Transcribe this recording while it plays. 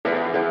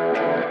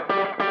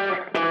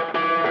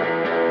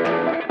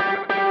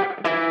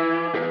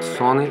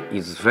Tony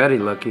is very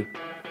lucky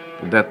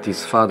that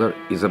his father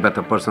is a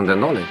better person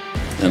than Ole.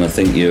 And I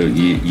think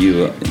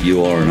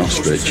you are an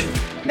ostrich.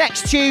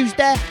 Next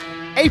Tuesday,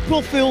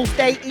 April Fool's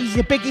Day, he's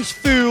the biggest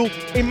fool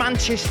in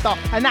Manchester,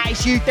 and that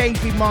is you,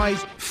 David Moyes.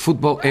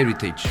 Football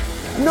heritage.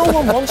 No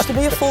one wants to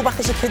be a fullback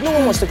as a kid. No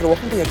one wants to grow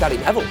up and be a Gary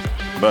Neville.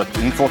 But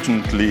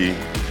unfortunately,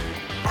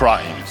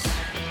 crimes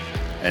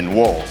and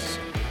wars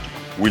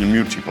will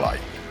multiply.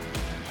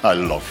 I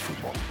love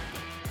football.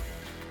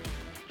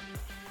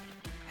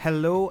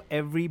 Hello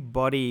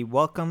everybody,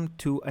 welcome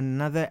to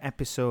another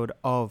episode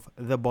of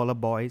the Baller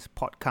Boys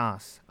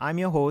podcast. I'm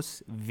your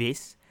host,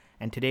 Vis,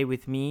 and today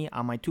with me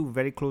are my two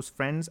very close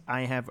friends.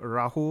 I have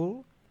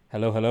Rahul.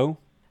 Hello.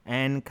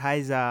 And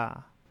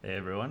Kaiser. Hey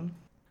everyone.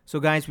 So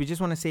guys, we just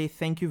want to say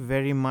thank you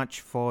very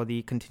much for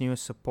the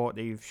continuous support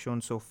that you've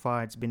shown so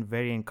far. It's been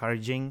very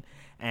encouraging,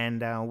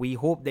 and we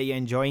hope that you're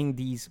enjoying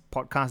these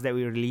podcasts that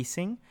we're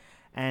releasing.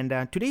 And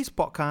today's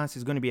podcast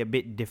is going to be a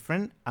bit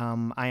different.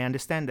 I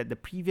understand that the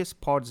previous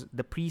pods,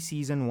 the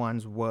pre-season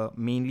ones, were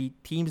mainly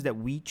teams that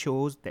we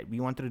chose that we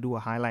wanted to do a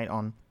highlight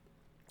on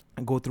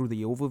and go through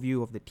the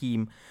overview of the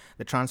team,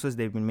 the transfers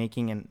they've been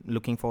making and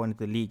looking forward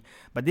into the league.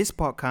 But this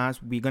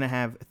podcast, we're going to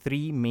have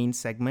three main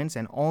segments,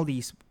 and all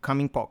these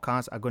coming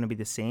podcasts are going to be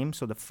the same.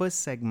 So the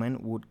first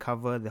segment would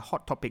cover the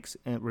hot topics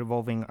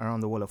revolving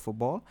around the world of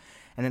football.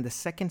 And then the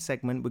second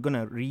segment, we're going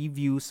to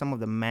review some of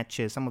the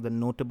matches, some of the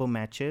notable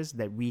matches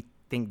that we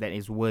think that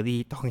is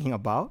worthy talking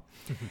about.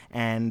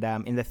 And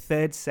in the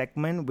third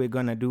segment, we're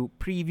going to do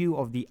preview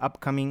of the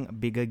upcoming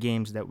bigger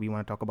games that we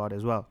want to talk about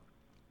as well.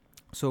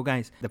 So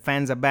guys, the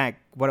fans are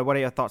back. What are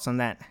your thoughts on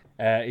that?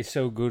 It's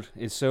so good.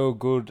 It's so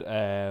good.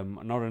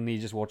 Not only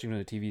just watching on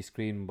the TV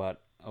screen, but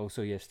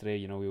also yesterday,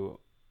 you know,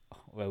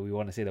 we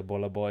want to say the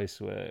Baller Boys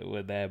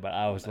were there, but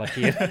I was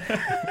lucky. I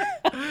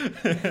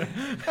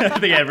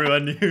think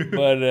everyone knew.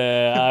 But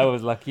I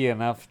was lucky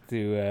enough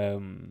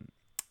to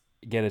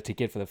get a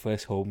ticket for the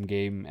first home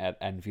game at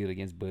Anfield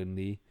against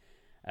Burnley.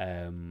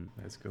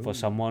 That's cool. For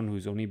someone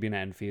who's only been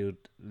at Anfield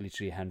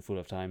literally a handful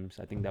of times,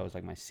 I think that was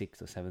like my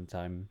 6th or 7th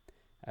time.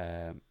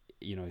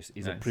 You know, it's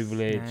nice. A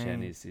privilege, nice.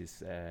 And it's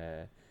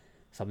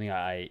something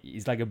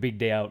it's like a big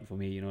day out for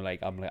me. You know,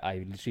 like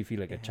I literally feel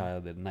like a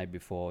child the night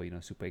before. You know,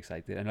 super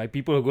excited, and like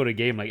people who go to a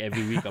game like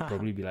every week, I'll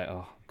probably be like,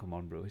 oh, come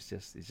on, bro, it's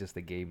just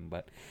a game.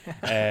 But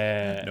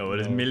no,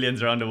 there's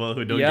millions around the world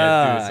who don't get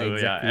to. So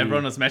exactly. Yeah,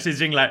 everyone was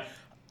messaging like,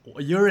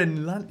 you're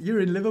in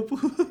Liverpool.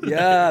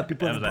 Yeah,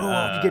 people are like,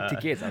 bro, you get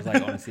tickets. I was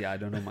like, honestly, I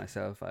don't know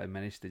myself. I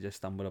managed to just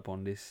stumble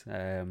upon this,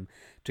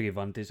 took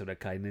advantage of the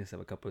kindness of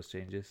a couple of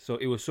strangers. So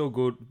it was so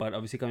good. But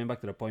obviously, coming back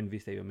to the point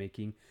Vis that you're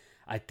making,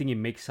 I think it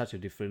makes such a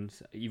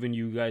difference. Even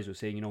you guys were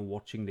saying, you know,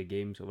 watching the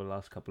games over the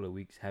last couple of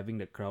weeks, having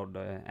the crowd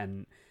there,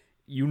 and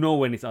you know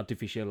when it's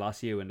artificial.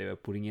 Last year when they were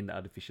putting in the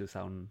artificial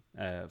sound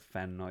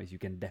fan noise, you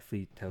can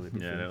definitely tell the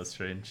difference. Yeah, that was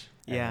strange.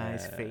 Yeah,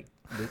 it's fake.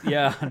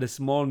 The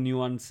small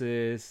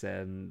nuances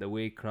and the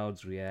way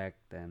crowds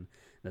react and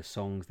the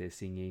songs they're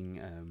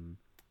singing.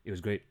 It was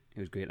great.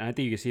 And I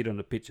think you can see it on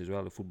the pitch as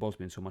well. The football's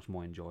been so much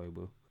more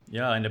enjoyable.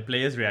 Yeah, and the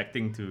players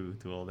reacting to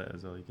all that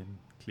as well. You can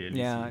clearly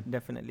see. Yeah,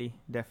 definitely.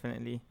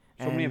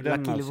 So many of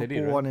them lucky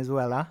Liverpool won as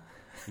well, huh?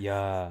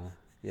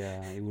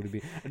 Yeah, it would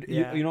be.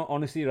 You know,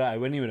 honestly, right, I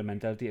went in with the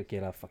mentality, okay,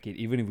 fuck it.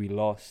 Even if we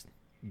lost,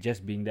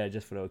 just being there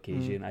just for the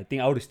occasion, I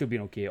think I would have still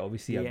been okay.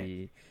 Obviously,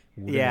 I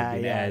wouldn't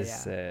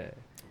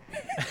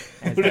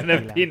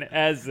have been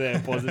as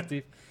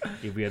positive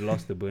if we had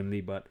lost to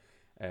Burnley. But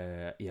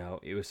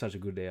it was such a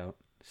good day out.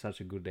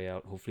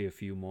 Hopefully a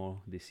few more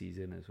this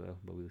season as well,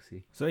 but we'll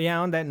see. So yeah,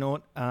 on that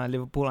note,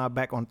 Liverpool are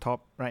back on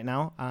top right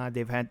now.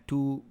 They've had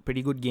 2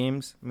 pretty good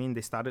games. I mean,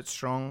 they started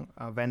strong.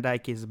 Van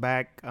Dijk is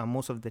back.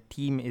 Most of the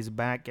team is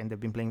back, and they've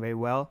been playing very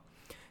well.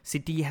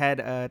 City had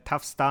a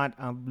tough start,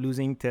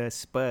 losing to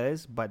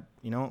Spurs, but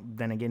you know,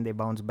 then again they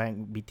bounced back,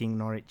 beating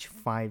Norwich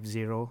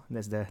 5-0.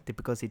 That's the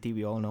typical City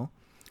we all know.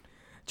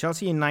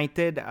 Chelsea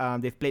United,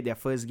 they've played their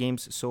first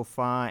games so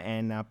far,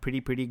 and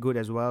pretty good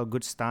as well.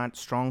 Good start,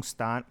 strong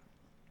start.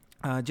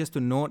 Just to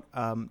note,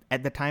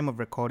 at the time of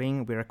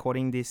recording, we're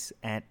recording this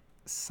at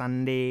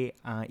Sunday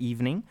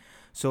evening.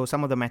 So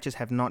some of the matches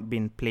have not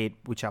been played,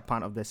 which are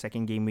part of the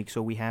second game week.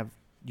 So we have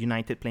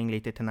United playing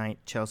later tonight,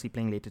 Chelsea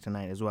playing later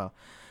tonight as well.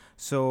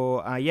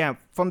 So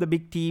from the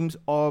big teams,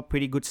 all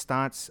pretty good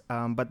starts.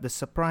 But the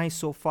surprise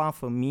so far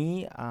for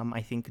me,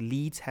 I think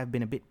Leeds have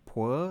been a bit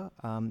poor.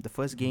 The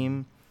first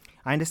game,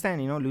 I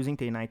understand, you know, losing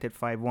to United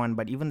 5-1,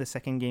 but even the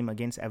second game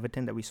against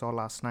Everton that we saw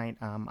last night,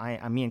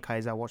 me and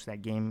Kaiser watched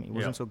that game. It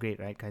wasn't so great,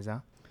 right,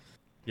 Kaiser?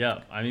 Yeah,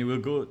 I mean,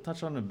 we'll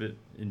touch on a bit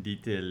in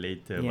detail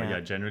later. Yeah.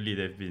 But generally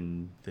they've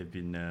been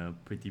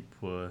pretty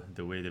poor.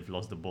 The way they've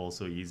lost the ball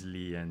so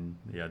easily, and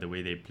the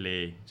way they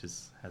play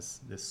there's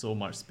so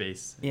much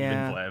space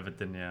even for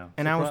Everton. Yeah,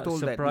 and I was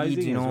told that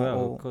Leeds, you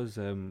know, because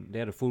they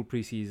had a full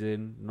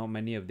pre-season. Not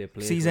many of their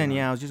players.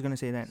 I was just gonna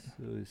say that.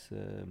 So it's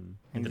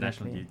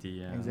international duty.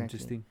 Yeah, exactly.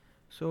 Interesting.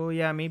 So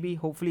maybe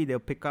hopefully they'll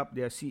pick up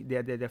their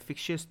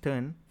fixtures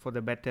turn for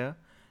the better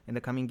in the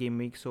coming game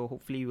week. So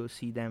hopefully we'll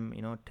see them,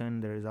 you know, turn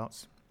the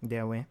results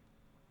their way.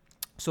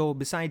 So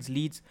besides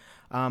Leeds,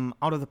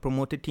 out of the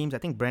promoted teams, I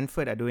think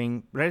Brentford are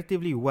doing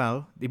relatively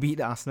well. They beat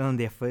Arsenal in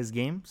their first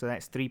game, so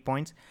that's 3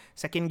 points.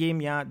 Second game,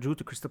 drew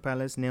to Crystal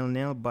Palace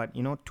 0-0, but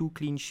 2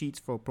 clean sheets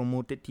for a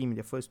promoted team in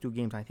their first 2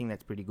 games. I think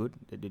that's pretty good.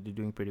 They're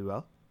doing pretty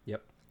well.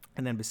 Yep.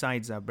 And then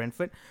besides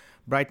Brentford,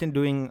 Brighton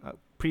doing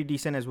pretty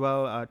decent as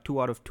well.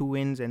 2 out of 2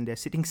 wins, and they're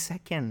sitting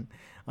second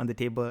on the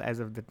table as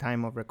of the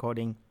time of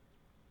recording.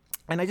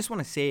 And I just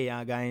want to say,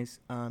 guys,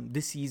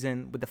 this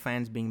season with the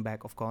fans being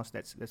back, of course,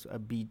 that's a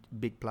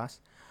big plus.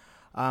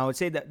 I would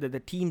say that the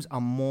teams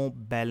are more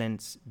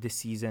balanced this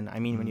season. I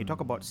mean, when you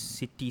talk about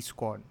City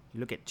squad, you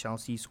look at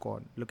Chelsea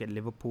squad, look at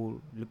Liverpool,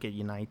 look at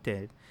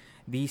United.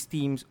 These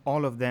teams,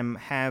 all of them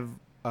have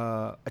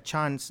a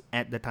chance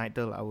at the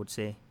title, I would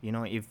say.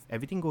 If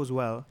everything goes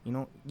well,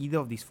 either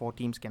of these 4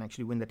 teams can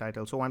actually win the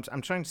title. So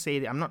I'm trying to say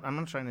that I'm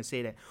not trying to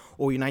say that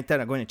United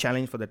are going to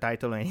challenge for the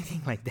title or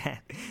anything like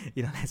that.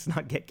 Let's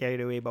not get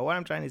carried away. But what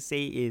I'm trying to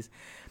say is,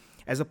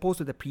 as opposed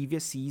to the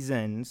previous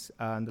seasons,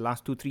 the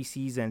last 2-3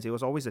 seasons, it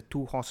was always a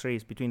 2-horse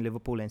race between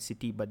Liverpool and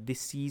City. But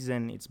this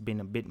season, it's been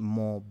a bit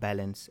more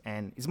balanced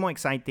and it's more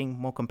exciting,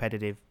 more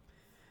competitive.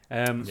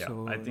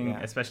 I think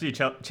especially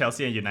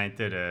Chelsea and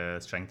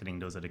United strengthening.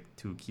 Those are the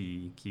 2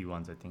 key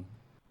ones, I think.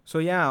 So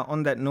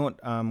on that note,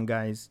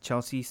 guys,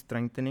 Chelsea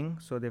strengthening.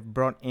 So they've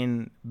brought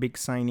in big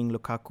signing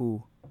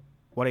Lukaku.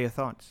 What are your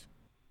thoughts?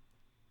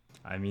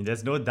 I mean,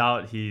 there's no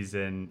doubt he's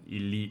an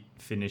elite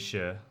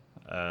finisher.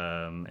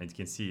 And you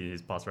can see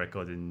his past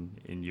record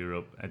in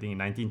Europe. I think in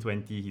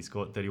 1920 he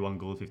scored 31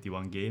 goals,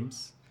 51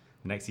 games.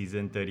 Next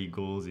season, 30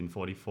 goals in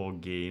 44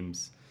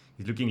 games.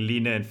 He's looking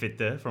leaner and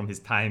fitter from his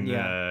time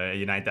at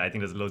United. I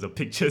think there's loads of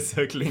pictures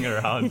circling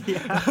around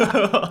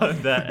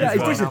on that. Yeah,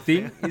 is this a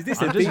thing? Is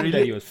this a thing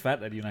that he was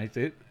fat at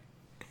United?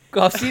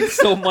 Because I've seen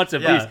so much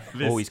of this.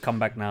 Oh, he's come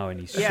back now and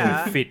he's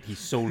so fit. He's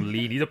so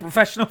lean. He's a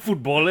professional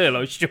footballer.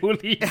 Like,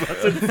 surely he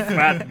wasn't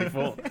fat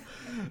before.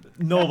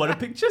 No, but the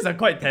pictures are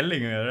quite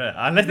telling, right?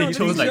 Unless they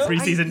chose like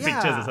preseason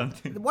pictures or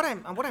something.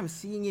 What I'm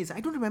seeing is, I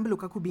don't remember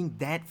Lukaku being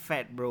that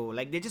fat, bro.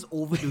 Like, they're just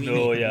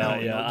overdoing it now.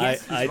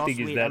 Yes, I think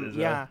it's that as well.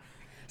 Yeah.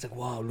 It's like,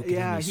 wow, look at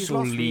him, he's so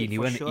lean. He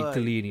went to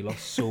Italy and he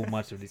lost so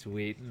much of this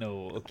weight.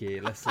 No,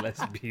 okay, let's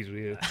be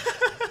real.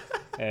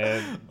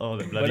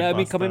 But I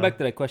mean, coming back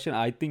to that question,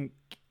 I think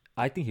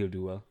he'll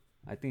do well.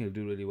 I think he'll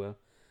do really well.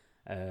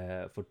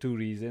 For 2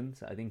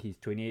 reasons. I think he's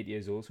 28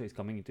 years old, so he's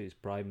coming into his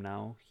prime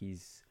now.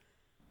 He's,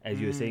 as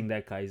you were saying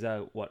there,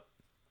 Kaiser,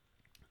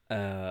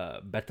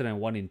 better than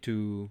 1 in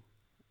 2,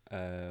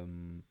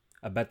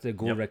 a better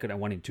goal record than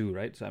 1 in 2,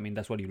 right? So I mean,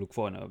 that's what you look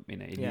for in an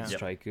elite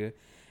striker.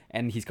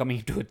 And he's coming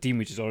into a team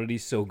which is already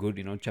so good,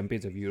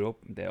 champions of Europe.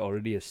 They're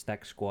already a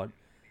stacked squad.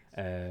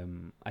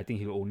 I think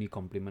he'll only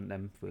complement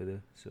them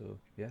further. So,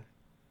 yeah.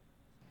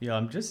 Yeah,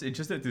 I'm just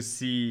interested to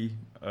see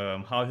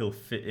how he'll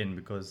fit in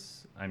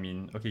because, I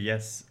mean, okay,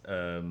 yes,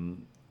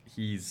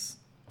 he's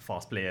a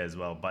fast player as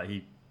well, but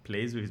he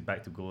plays with his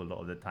back to goal a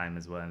lot of the time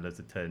as well and loves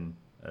to turn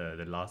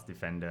the last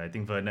defender. I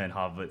think Werner and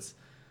Havertz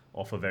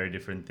offer very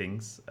different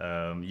things.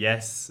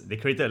 Yes, they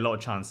created a lot of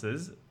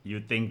chances.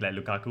 You'd think like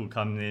Lukaku will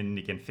come in,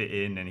 he can fit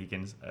in and he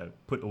can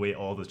put away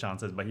all those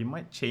chances, but he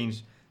might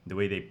change the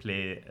way they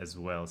play as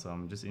well. So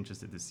I'm just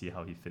interested to see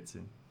how he fits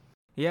in.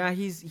 Yeah,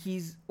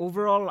 he's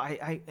overall,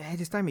 I at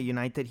his time at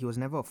United, he was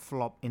never a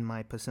flop in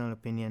my personal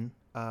opinion.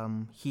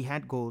 He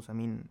had goals. I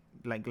mean,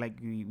 like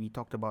we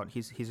talked about,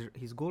 his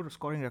goal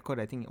scoring record,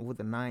 I think over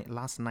the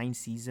last 9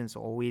 seasons,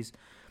 always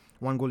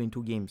 1 goal in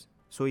 2 games.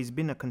 So he's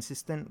been a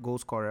consistent goal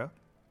scorer.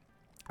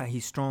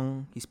 He's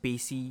strong, he's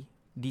pacey,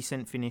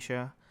 decent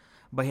finisher,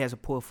 but he has a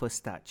poor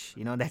first touch.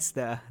 That's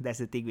the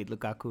thing with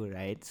Lukaku,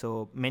 right?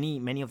 So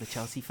many of the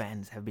Chelsea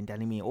fans have been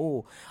telling me,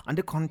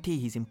 under Conte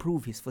he's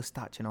improved his first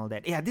touch and all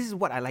that. Yeah, this is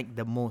what I like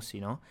the most,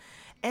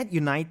 At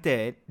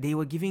United, they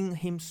were giving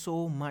him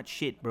so much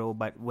shit, bro.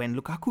 But when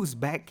Lukaku's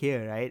back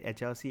here, right, at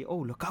Chelsea,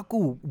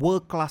 Lukaku,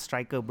 world-class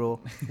striker, bro.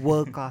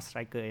 World-class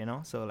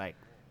striker, So, like,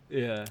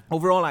 yeah.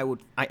 Overall,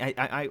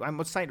 I'm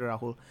outside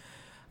Rahul.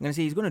 I'm going to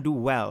say he's going to do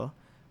well,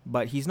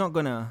 but he's not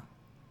going to,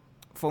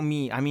 for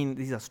me, I mean,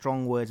 these are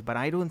strong words, but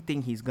I don't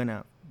think he's going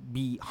to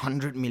be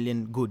 100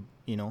 million good,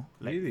 Like,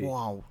 really?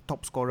 Wow,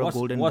 top scorer,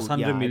 golden boot. What's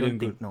 100 million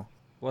good? No.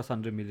 What's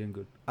 100 million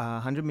good?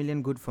 100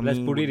 million good for Let's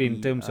me. Let's put it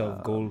in terms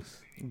of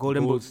goals.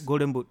 Golden boot.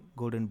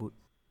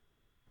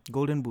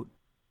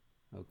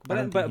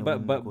 Okay.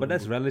 But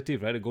that's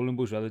relative, right? A golden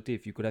boot's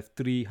relative. You could have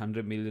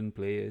 300 million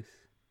players.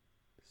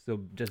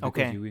 So just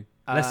because you win.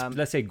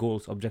 Let's say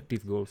goals,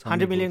 objective goals.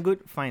 100 million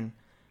good, fine.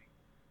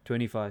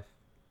 25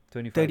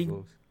 30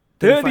 goals.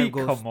 35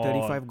 goals. Come on.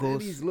 35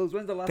 goals. 30 goals.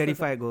 When's the last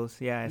 35 goals.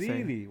 Yeah.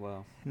 Really?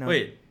 Wow. No.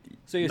 Wait.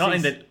 So you're not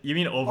saying in the. You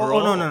mean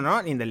overall? No,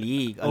 not in the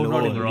league. Oh,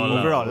 not in the league.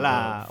 Overall,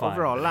 Fine.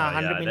 overall, Yeah,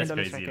 $100 million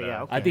that's striker. crazy,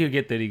 Yeah, okay. I think he'll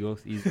get 30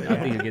 goals. I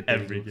think he'll get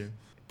 30 Every goals. game.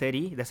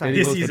 30. That's 30 how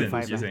This he goes season,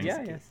 35. you're now.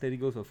 saying. Yeah, 30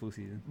 goals for full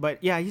season.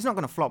 But yeah, he's not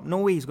gonna flop. No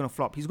way he's gonna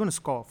flop. He's gonna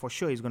score for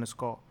sure. He's gonna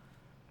score.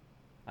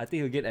 I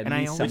think he'll get at And I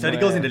least always- 30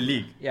 goals in the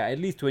league. Yeah, at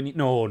least 20.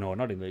 No,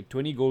 not in the league.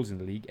 20 goals in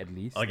the league at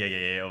least.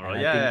 Okay, overall.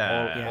 And I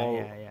think Yeah. all-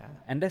 Yeah.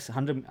 And that's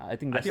 100. I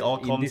think that's all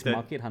in this comms that-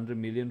 market, 100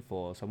 million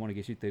for someone to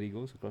get you 30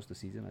 goals across the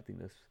season. I think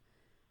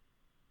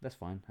that's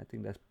fine. I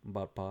think that's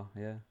about par.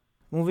 Yeah.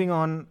 Moving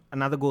on,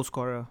 another goal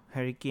scorer,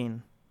 Harry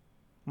Kane.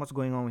 What's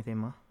going on with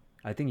him? Huh?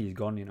 I think he's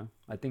gone.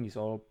 I think it's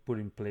all put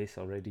in place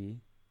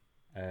already.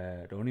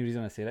 The only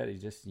reason I say that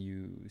is just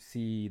you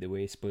see the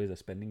way Spurs are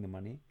spending the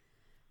money.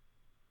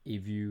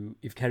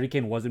 If Harry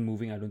Kane wasn't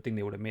moving, I don't think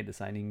they would have made the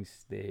signings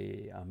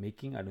they are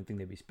making. I don't think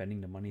they'd be spending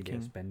the money they're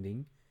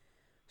spending.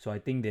 So I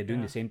think they're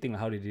doing the same thing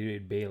like how they did it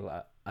with Bale.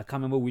 I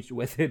can't remember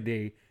whether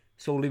they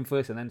sold him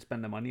first and then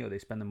spent the money, or they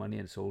spent the money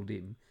and sold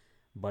him.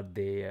 But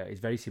it's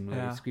very similar.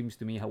 Yeah. It screams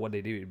to me what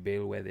they did with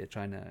Bale, where they're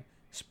trying to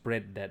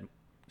spread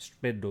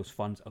those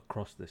funds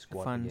across the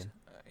squad again.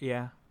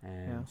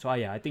 So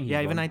I think he's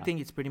even gone. I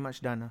think it's pretty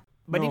much done. Huh?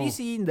 But did No. you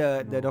see in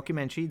the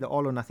documentary, the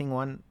All or Nothing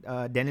one,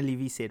 Daniel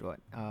Levy said what?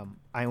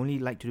 I only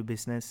like to do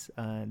business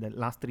the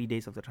last 3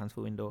 days of the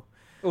transfer window.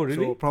 Oh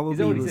really? So probably Is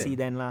that what he we'll said? see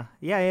then lah.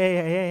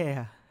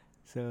 Yeah.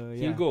 So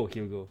He'll go.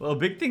 Well, a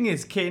big thing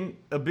is Kane.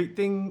 A big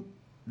thing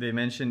they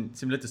mentioned,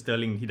 similar to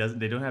Sterling,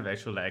 they don't have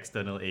actual like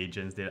external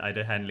agents. They're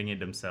either handling it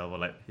themselves or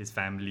like his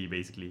family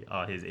basically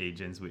are his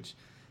agents, which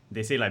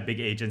they say like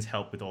big agents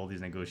help with all these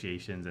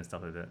negotiations and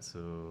stuff like that.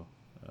 So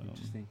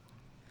Interesting.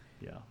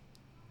 yeah,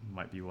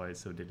 might be why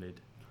it's so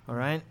delayed. All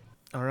right.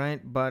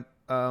 But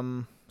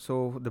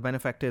so the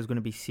benefactor is going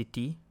to be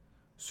City.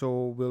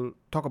 So we'll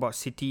talk about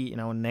City in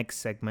our next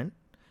segment.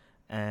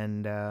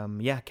 And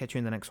catch you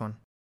in the next one.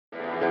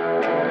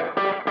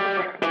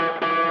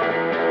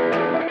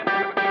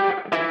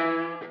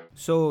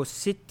 So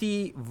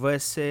City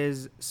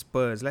versus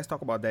Spurs. Let's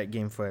talk about that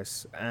game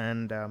first.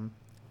 And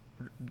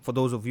for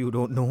those of you who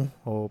don't know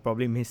or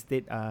probably missed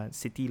it,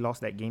 City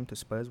lost that game to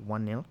Spurs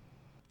 1-0.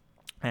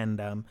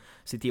 And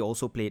City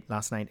also played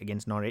last night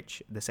against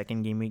Norwich. The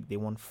second game week, they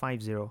won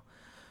 5-0.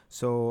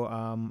 So,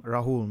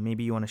 Rahul,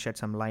 maybe you want to shed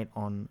some light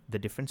on the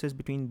differences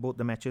between both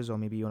the matches, or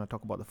maybe you want to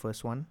talk about the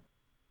first one?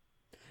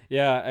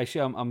 Yeah,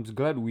 actually, I'm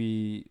glad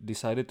we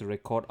decided to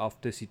record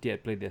after City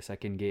had played their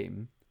second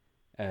game,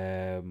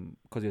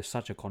 because there's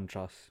such a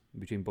contrast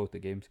between both the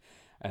games.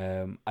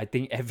 I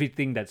think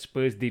everything that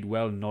Spurs did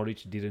well,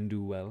 Norwich didn't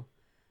do well.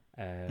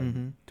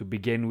 To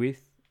begin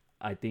with,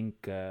 I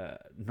think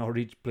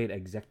Norwich played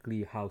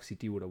exactly how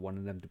City would have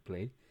wanted them to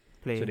play.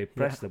 So they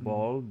pressed the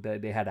ball.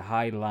 They had a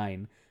high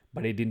line,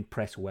 but they didn't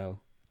press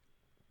well.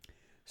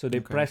 So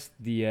they pressed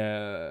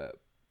the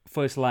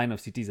first line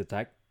of City's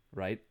attack,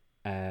 right?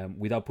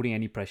 Without putting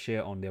any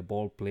pressure on their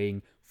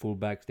ball-playing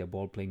fullbacks, their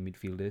ball-playing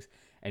midfielders.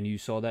 And you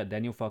saw that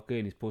Daniel Farke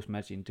in his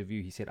post-match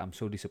interview, he said, "I'm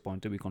so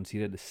disappointed we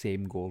conceded the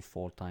same goal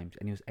 4 times."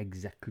 And it was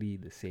exactly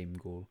the same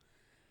goal.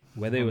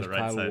 Whether it was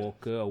Kyle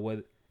Walker or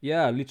whether...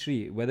 Yeah,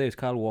 literally, whether it's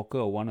Kyle Walker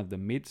or one of the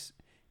mids,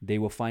 they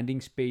were finding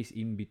space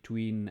in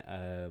between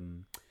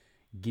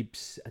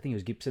Gibbs. I think it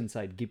was Gibson's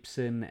side,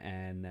 Gibson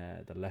and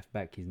the left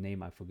back, his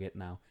name I forget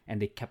now.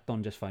 And they kept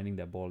on just finding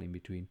their ball in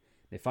between.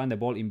 They find the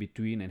ball in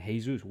between, and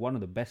Jesus, one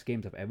of the best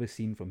games I've ever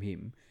seen from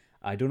him.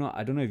 I don't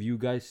know if you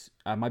guys,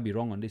 I might be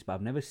wrong on this, but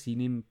I've never seen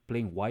him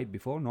playing wide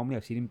before. Normally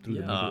I've seen him through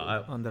the middle.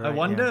 On the I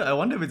right,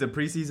 wonder if it's a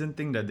preseason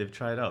thing that they've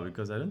tried out,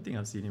 because I don't think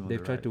I've seen him on They've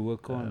the tried right, to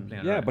work on. playing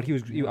on Yeah, the right. but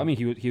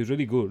he was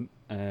really good.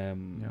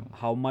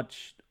 How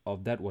much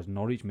of that was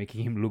Norwich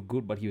making him look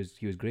good? But he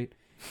was great.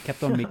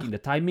 Kept on making the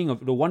timing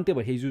of the one thing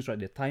about Jesus, right?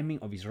 The timing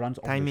of his runs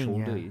off the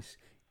shoulder is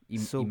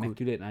So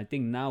immaculate. And I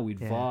think now with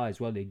VAR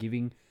as well, they're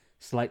giving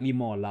slightly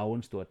more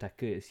allowance to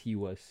attackers. He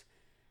was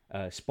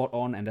spot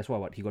on, and that's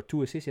why he got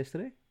 2 assists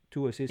yesterday.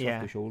 2 assists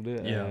off the shoulder.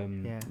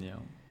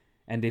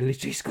 And they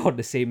literally scored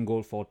the same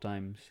goal 4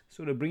 times.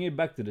 So to bring it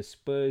back to the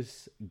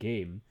Spurs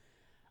game,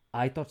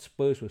 I thought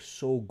Spurs were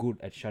so good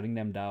at shutting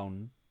them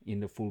down in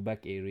the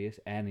fullback areas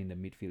and in the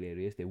midfield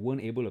areas. They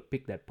weren't able to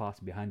pick that pass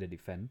behind the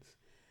defense.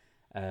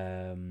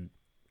 And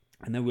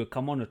then we'll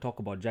come on to talk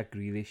about Jack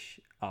Grealish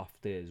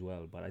after as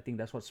well. But I think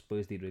that's what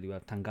Spurs did really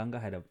well.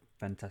 Tanganga had a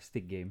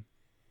fantastic game.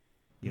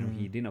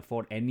 He didn't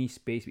afford any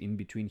space in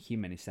between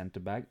him and his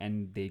centre-back,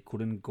 and they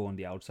couldn't go on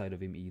the outside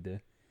of him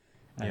either.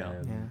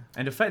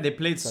 And the fact they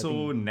played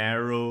so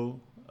narrow,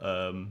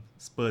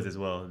 Spurs as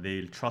well,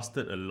 they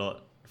trusted a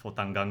lot for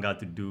Tanganga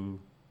to do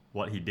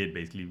what he did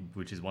basically,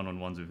 which is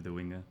one-on-ones with the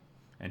winger,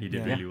 and he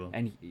did really well.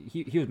 And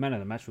he was man of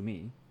the match for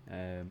me.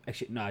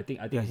 Actually, no, I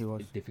think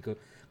it's difficult.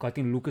 Because I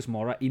think Lucas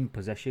Moura in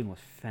possession was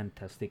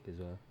fantastic as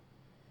well.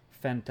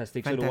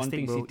 Fantastic. So the one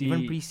thing bro. City...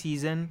 Even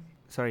preseason,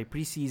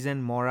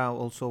 Moura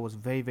also was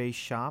very, very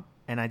sharp.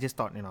 And I just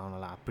thought,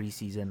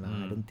 preseason,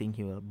 I don't think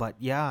he will. But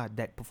yeah,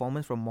 that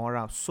performance from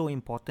Moura was so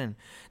important.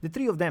 The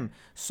 3 of them,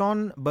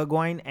 Son,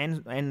 Bergwijn,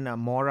 and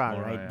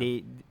Moura, right? Yeah.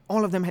 They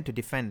all of them had to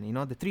defend.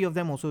 The 3 of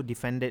them also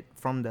defended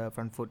from the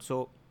front foot.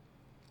 So,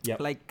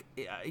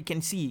 you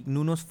can see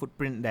Nuno's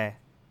footprint there.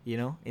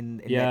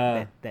 In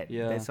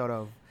that sort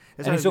of.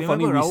 That's and why it's so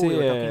funny Raul, we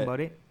were say talking about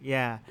it.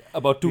 Yeah.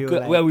 About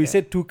Tuchel. We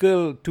said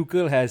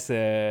Tuchel has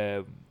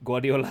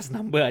Guardiola's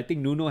number. I think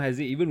Nuno has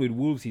it. Even with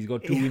Wolves, he's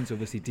got 2 wins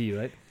over City,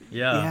 right?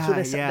 Yeah. So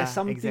there's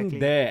something exactly.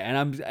 there,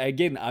 and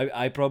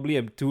I probably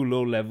am too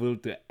low level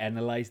to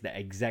analyze the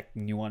exact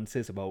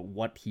nuances about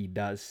what he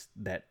does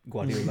that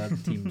Guardiola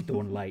teams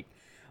don't like.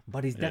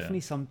 But it's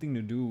definitely something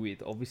to do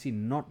with obviously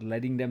not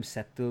letting them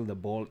settle the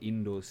ball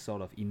in those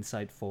sort of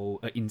inside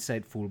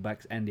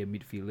fullbacks and their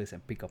midfielders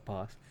and pick a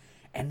pass,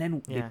 and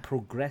then they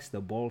progress the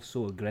ball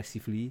so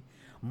aggressively.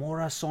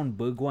 Mora, Son,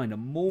 Bergwijn, the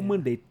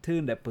moment they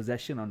turn that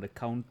possession on the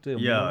counter,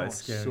 Mora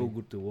was so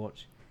good to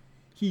watch.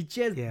 He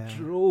just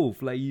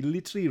drove, like he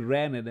literally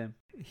ran at them.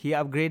 He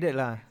upgraded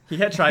lah. He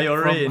had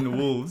Traore in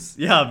Wolves.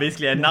 Yeah,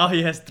 basically. And now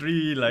he has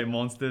three like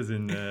monsters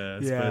in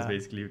Spurs,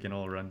 basically, who can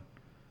all run.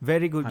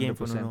 Very good game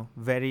for 100%. Nuno.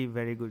 Very,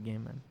 very good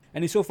game, man.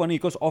 And it's so funny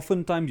because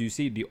oftentimes you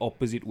see it the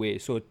opposite way.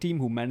 So a team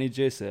who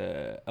manages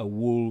a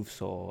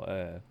Wolves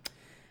or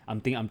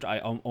I'm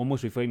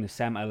almost referring to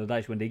Sam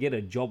Allardyce, when they get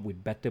a job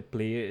with better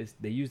players,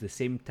 they use the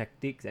same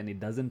tactics and it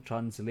doesn't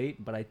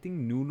translate. But I think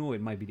Nuno,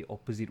 it might be the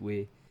opposite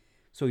way.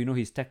 So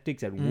his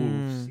tactics at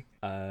Wolves,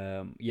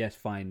 yes,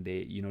 fine.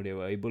 They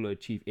were able to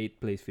achieve 8th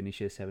place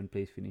finishes, 7th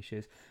place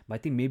finishes. But I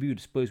think maybe with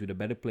Spurs, with the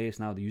better players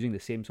now, they're using the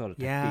same sort of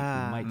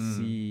tactics.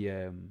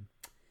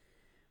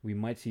 We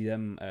might see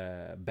them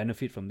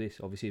benefit from this.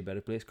 Obviously, better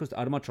players, because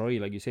Adama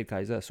Traore, like you said,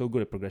 Kaiser, is so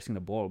good at progressing the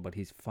ball, but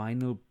his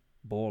final,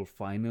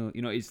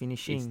 it's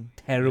finishing.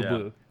 It's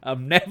terrible. Yeah.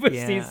 I've never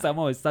seen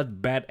someone with such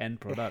bad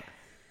end product.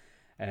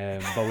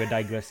 But we're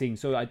digressing.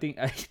 So I think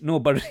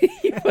but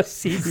he was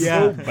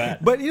so bad.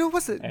 But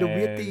what's the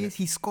weird thing is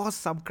he scores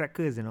some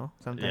crackers,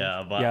 sometimes.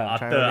 Yeah, but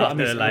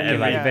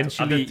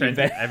eventually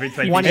every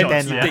 20 1 in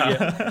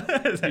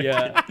shots. 10,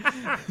 Yeah.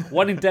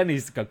 1 in 10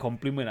 is a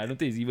compliment. I don't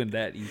think it's even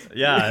that easy.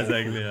 Yeah,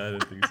 exactly. I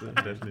don't think so.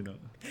 Definitely not.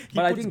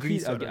 But I think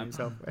he's he's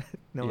himself.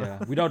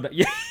 without that.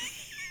 Yeah.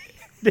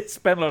 They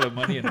spend a lot of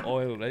money on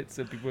oil, right?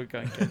 So people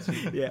can't catch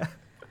it. Yeah.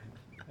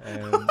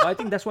 But I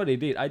think that's what they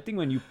did. I think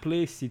when you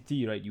play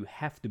City, right, you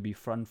have to be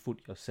front foot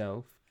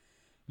yourself.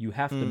 You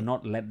have to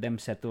not let them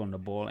settle on the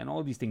ball. And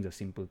all these things are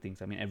simple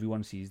things. I mean,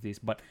 everyone sees this.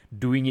 But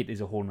doing it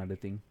is a whole other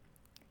thing.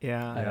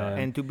 Yeah.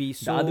 And to be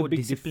so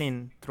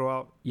disciplined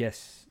throughout.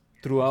 Yes.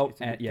 Throughout.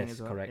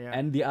 Yes, well. Correct. Yeah.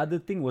 And the other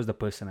thing was the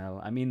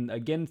personnel. I mean,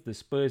 against the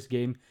Spurs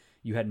game,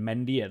 you had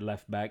Mendy at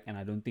left back. And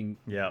I don't think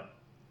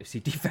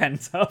City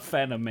fans are a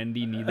fan of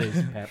Mendy. Neither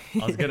is Pep.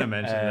 I was going to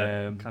mention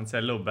that.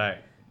 Cancelo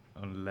back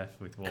on the left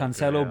with Walker.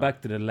 Cancelo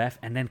back to the left,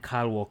 and then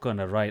Kyle Walker on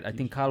the right. I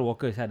think Kyle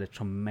Walker has had a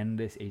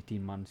tremendous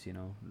 18 months,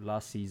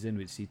 Last season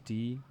with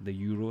City, the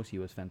Euros, he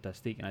was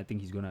fantastic, and I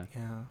think he's going to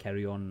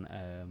carry on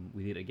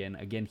with it again.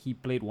 Again, he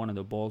played one of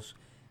the balls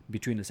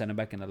between the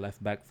centre-back and the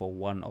left-back for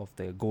one of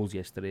the goals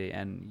yesterday,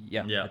 and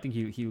I think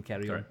he'll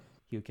carry on.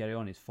 He'll carry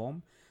on his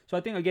form. So I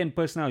think, again,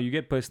 you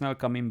get personnel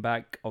coming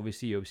back,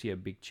 obviously you'll see a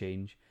big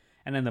change.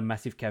 And then the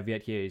massive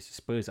caveat here is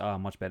Spurs are a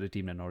much better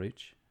team than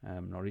Norwich.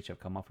 Norwich have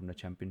come up from the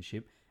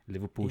Championship.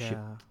 Liverpool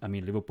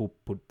Liverpool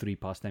put 3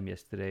 past them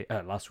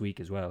last week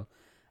as well.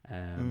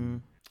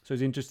 So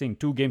it's interesting.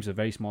 2 games, a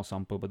very small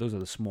sample, but those are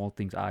the small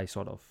things I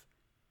sort of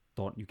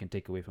thought you can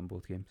take away from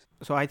both games.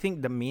 So I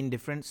think the main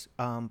difference,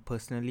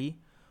 personally,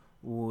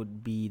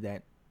 would be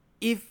that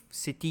if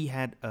City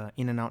had an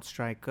in-and-out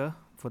striker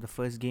for the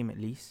first game at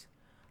least,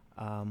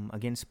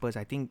 against Spurs,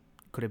 I think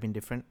could have been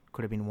different.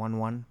 Could have been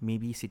 1-1.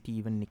 Maybe City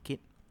even nick it.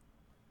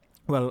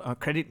 Well,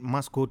 credit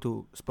must go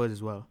to Spurs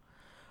as well.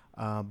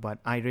 But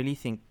I really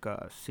think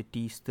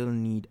City still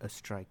need a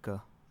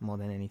striker more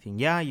than anything.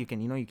 Yeah, you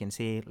can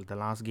say the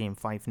last game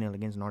 5-0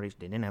 against Norwich,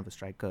 they didn't have a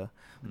striker,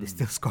 but they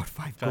still scored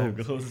 5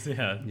 goals.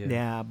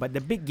 Yeah, but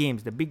the big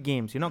games,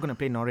 you're not going to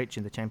play Norwich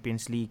in the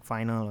Champions League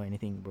final or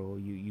anything, bro.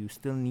 You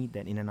still need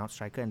that in-and-out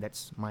striker, and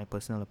that's my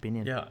personal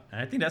opinion. Yeah,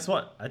 and I think that's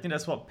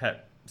what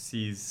Pep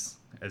sees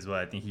as well.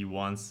 I think he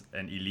wants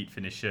an elite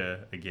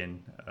finisher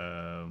again.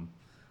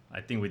 I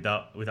think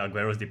without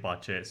Aguero's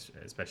departure,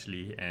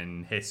 especially,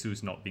 and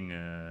Jesus not being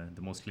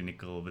the most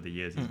clinical over the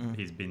years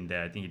he's been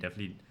there, I think he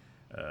definitely.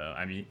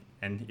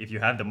 And if you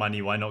have the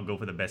money, why not go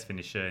for the best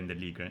finisher in the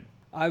league, right?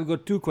 I've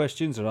got 2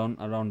 questions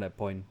around that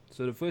point.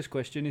 So the first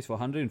question is for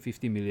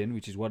 150 million,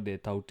 which is what they're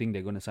touting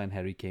they're going to sign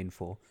Harry Kane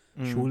for.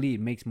 Surely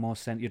it makes more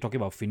sense. You're talking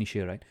about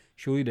finisher, right?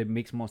 Surely it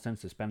makes more sense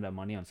to spend that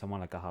money on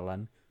someone like a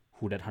Haaland,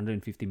 who that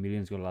 150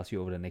 million is going to last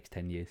you over the next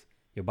 10 years.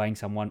 You're buying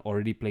someone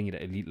already playing at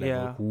an elite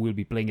level, who will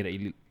be playing at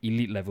an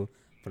elite level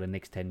for the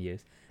next 10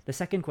 years. The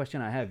second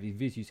question I have is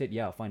this: you said,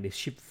 fine, they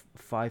shipped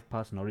 5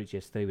 past Norwich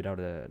yesterday without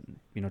a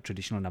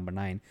traditional number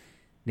 9.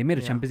 They made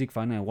a Champions League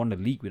final and won the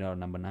league without a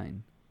number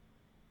 9.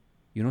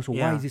 So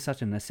why is it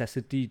such a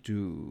necessity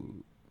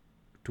to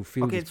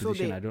fill this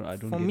position? I don't.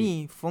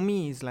 For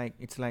me, it's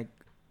like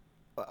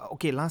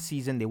okay, last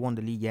season they won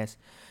the league, yes,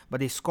 but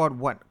they scored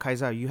what?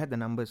 Kaiser, you had the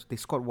numbers. They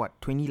scored what?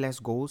 20 less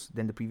goals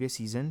than the previous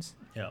seasons.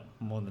 Yeah,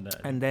 more than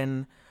that. And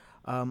then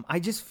I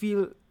just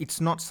feel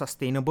it's not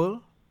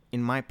sustainable,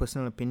 in my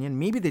personal opinion.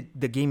 Maybe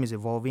the game is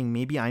evolving.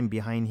 Maybe I'm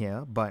behind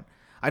here, but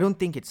I don't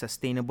think it's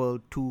sustainable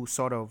to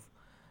sort of,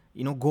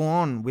 go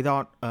on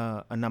without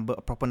a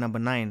proper number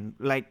 9.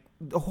 Like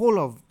the whole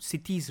of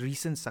City's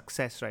recent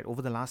success, right,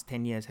 over the last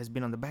 10 years has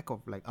been on the back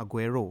of like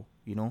Aguero,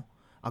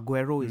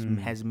 Aguero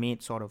has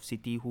made sort of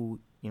City who,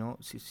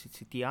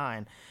 City are,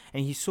 and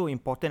he's so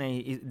important,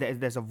 and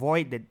there's a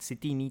void that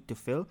City need to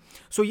fill.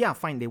 So yeah,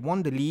 fine, they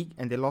won the league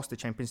and they lost the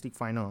Champions League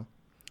final,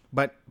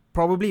 but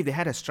probably if they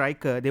had a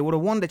striker, they would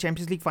have won the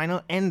Champions League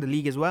final and the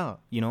league as well.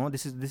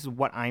 This is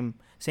what I'm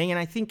saying, and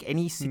I think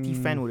any City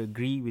fan would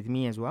agree with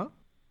me as well.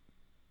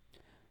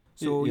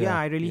 So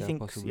I really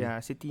think possibly.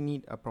 City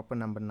need a proper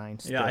number 9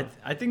 still. Yeah,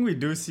 I think we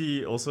do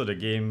see also the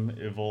game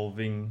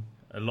evolving.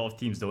 A lot of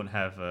teams don't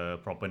have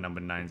proper number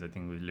 9s. I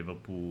think with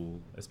Liverpool,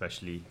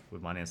 especially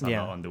with Mane and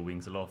Salah on the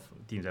wings, a lot of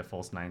teams have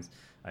false 9s.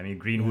 I mean,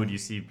 Greenwood you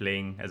see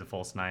playing as a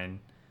false 9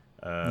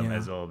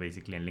 as well,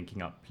 basically, and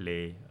linking up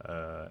play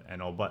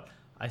and all. But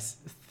I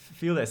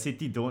feel that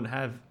City don't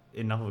have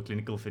enough of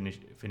clinical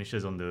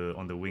finishers on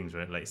the wings,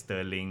 right? Like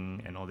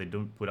Sterling and all. They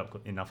don't put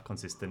up enough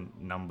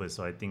consistent numbers.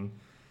 So I think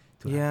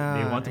they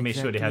want to make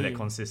sure they have that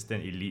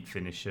consistent elite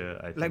finisher.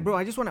 I think. Bro,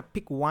 I just want to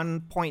pick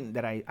one point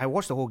that I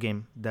watched the whole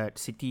game, that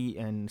City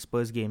and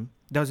Spurs game.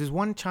 There was this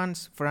one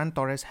chance Ferran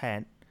Torres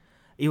had.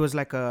 It was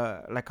like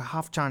a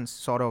half chance,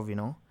 sort of,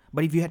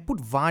 But if you had put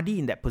Vardy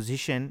in that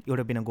position, it would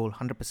have been a goal,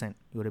 100%. It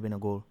would have been a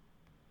goal.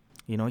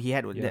 He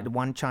had that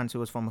one chance. It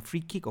was from a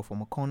free kick or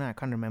from a corner. I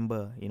can't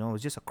remember. It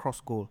was just a cross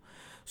goal.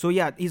 So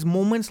yeah, it's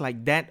moments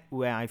like that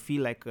where I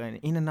feel like an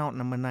in and out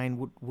number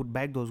 9 would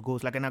bag those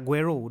goals. Like an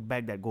Aguero would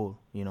bag that goal.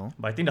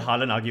 But I think the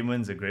Haaland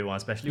argument is a great one,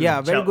 especially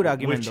with very good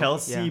argument. With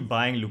Chelsea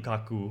buying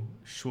Lukaku,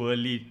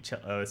 surely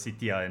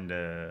City are in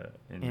the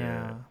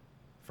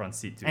front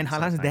seat too. And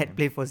Haaland's dad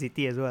played for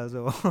City as well,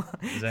 so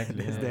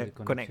exactly. There's the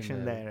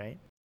connection there, right?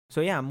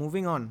 So yeah,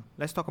 moving on.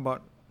 Let's talk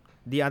about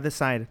the other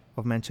side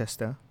of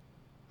Manchester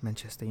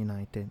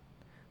United.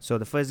 So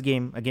the first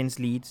game against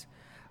Leeds,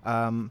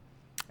 I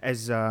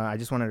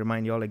just want to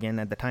remind you all again,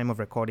 at the time of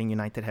recording,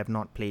 United have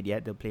not played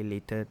yet. They'll play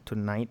later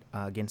tonight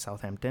against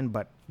Southampton,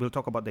 but we'll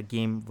talk about the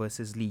game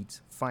versus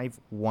Leeds.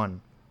 5-1.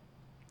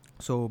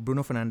 So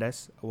Bruno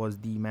Fernandes was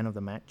the man of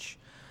the match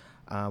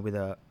with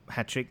a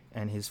hat-trick,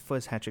 and his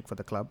first hat-trick for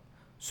the club.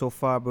 So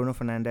far, Bruno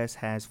Fernandes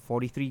has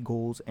 43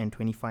 goals and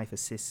 25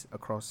 assists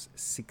across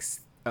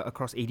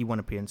 81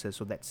 appearances.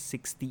 So that's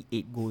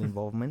 68 goal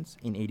involvements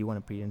in 81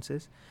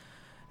 appearances.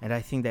 And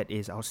I think that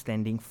is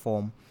outstanding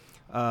form.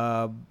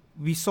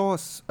 We saw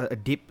a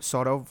dip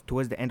sort of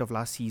towards the end of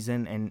last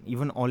season, and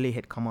even Ole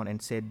had come out and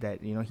said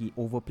that he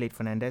overplayed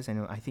Fernandes,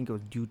 and I think it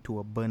was due to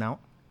a burnout.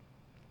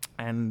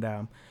 And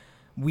the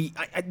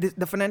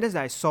Fernandes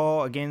that I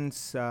saw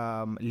against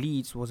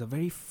Leeds was a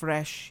very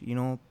fresh,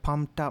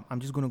 pumped up, I'm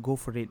just going to go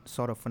for it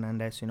sort of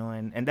Fernandes,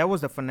 and that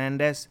was the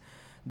Fernandes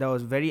that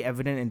was very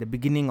evident in the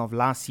beginning of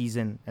last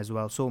season as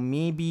well. So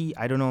maybe,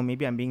 I don't know,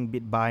 maybe I'm being a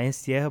bit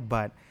biased here,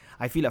 but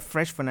I feel a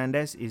fresh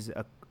Fernandes is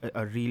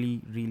a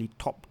really, really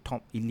top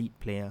elite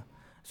player.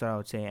 So I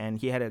would say. And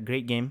he had a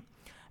great game.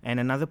 And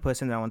another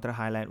person that I wanted to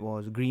highlight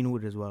was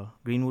Greenwood as well.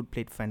 Greenwood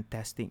played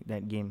fantastic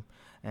that game.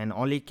 And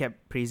Ole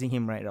kept praising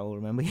him, right, Raul?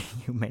 Remember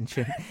you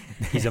mentioned?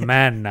 He's a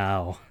man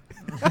now.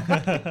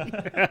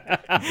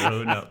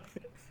 Grown up.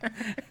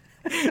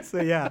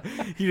 So yeah,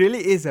 he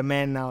really is a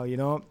man now,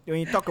 When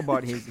you talk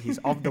about his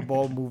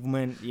off-the-ball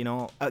movement,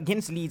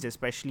 against Leeds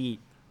especially,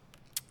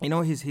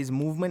 his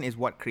movement is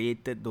what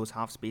created those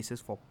half spaces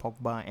for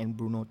Pogba and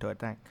Bruno to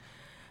attack.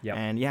 Yep.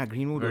 And yeah,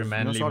 Greenwood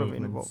very was sort of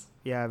involved.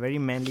 Yeah, very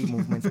manly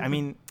movements. I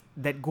mean,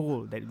 that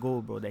goal,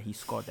 bro, that he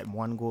scored, that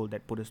one goal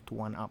that put us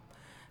 2-1 up.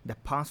 The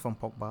pass from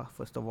Pogba,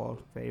 first of all,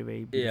 very,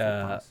 very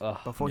beautiful pass.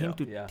 But for him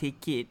to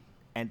take it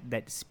at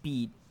that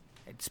speed,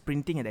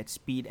 sprinting at that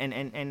speed,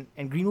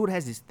 and Greenwood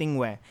has this thing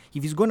where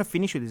if he's going to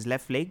finish with his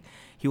left leg,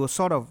 he will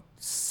sort of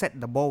set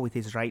the ball with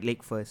his right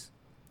leg first,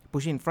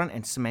 push it in front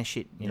and smash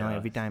it,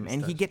 every time.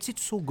 And he gets it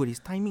so good. His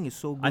timing is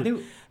so good. I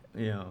think,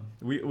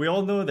 we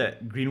all know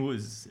that Greenwood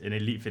is an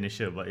elite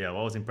finisher, but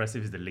what was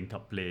impressive is the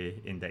link-up play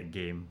in that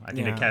game. I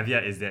think the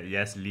caveat is that,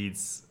 yes,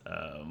 Leeds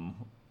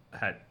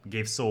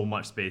gave so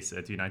much space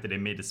to United. They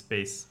made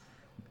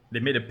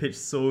the pitch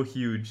so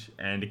huge,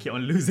 and they kept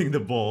on losing the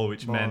ball,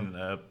 which meant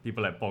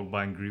people like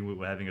Pogba and Greenwood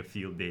were having a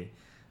field day.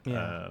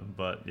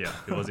 But yeah,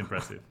 it was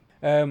impressive.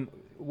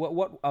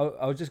 What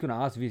I was just going to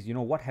ask is,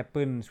 what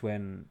happens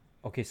when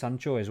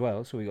Sancho as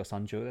well? So we got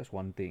Sancho, that's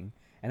one thing.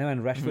 And then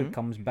when Rashford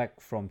comes back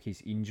from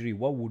his injury,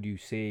 what would you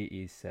say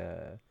is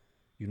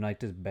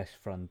United's best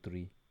front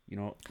three?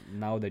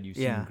 Now that you've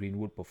seen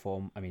Greenwood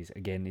perform, I mean,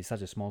 it's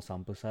such a small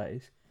sample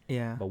size.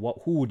 Yeah. But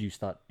who would you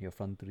start your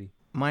front three?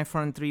 My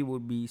front three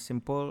would be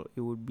simple.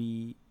 It would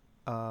be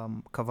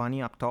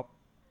Cavani up top.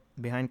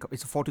 Behind,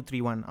 it's a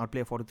 4-2-3-1. I'll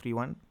play a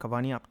 4-2-3-1.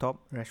 Cavani up top,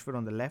 Rashford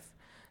on the left,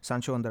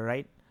 Sancho on the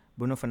right,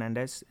 Bruno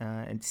Fernandes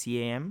and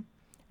CAM,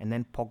 and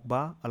then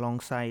Pogba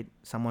alongside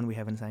someone we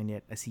haven't signed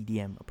yet, a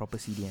CDM, a proper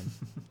CDM.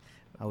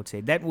 I would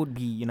say that would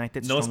be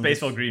United's no space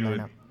for Greenwood.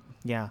 Lineup.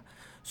 Yeah.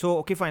 So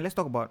okay, fine. Let's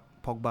talk about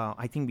Pogba.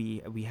 I think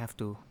we have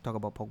to talk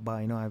about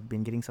Pogba. I've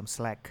been getting some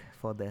slack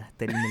for the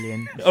 30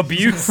 million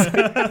abuse.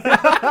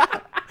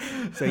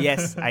 So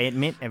yes, I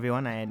admit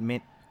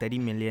 30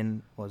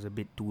 million was a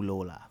bit too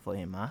low for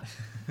him.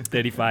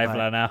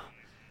 35 now.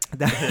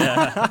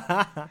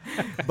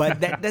 But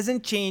that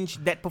doesn't change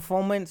that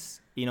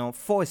performance.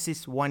 4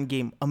 assists, 1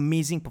 game,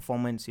 amazing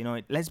performance.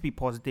 Let's be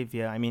positive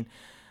here. I mean,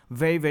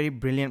 very, very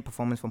brilliant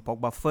performance from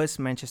Pogba. First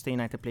Manchester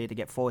United player to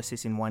get 4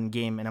 assists in 1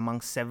 game, and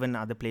among 7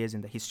 other players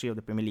in the history of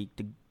the Premier League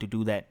to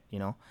do that.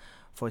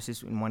 4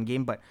 assists in 1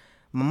 game. But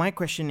my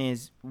question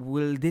is,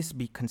 will this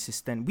be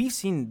consistent? We've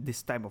seen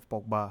this type of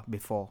Pogba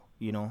before.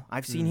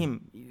 I've seen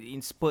him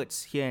in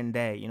spurts here and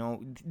there.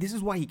 This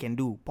is what he can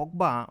do.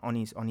 Pogba on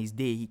his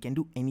day, he can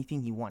do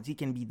anything he wants. He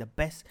can be the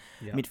best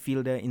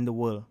midfielder in the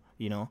world.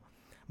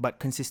 But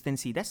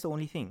consistency, that's the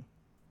only thing.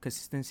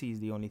 Consistency is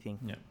the only thing.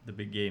 Yeah, the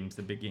big games.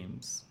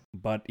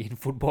 But in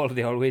football,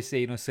 they always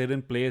say,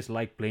 certain players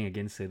like playing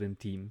against certain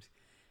teams.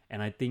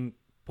 And I think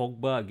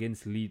Pogba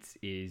against Leeds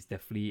is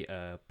definitely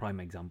a prime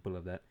example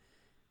of that.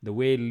 The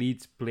way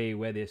Leeds play,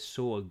 where they're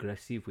so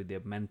aggressive with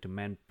their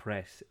man-to-man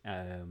press.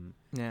 And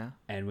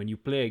when you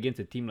play against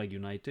a team like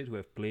United, who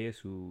have players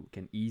who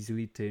can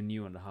easily turn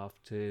you on the half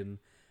turn,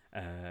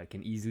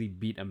 can easily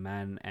beat a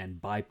man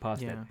and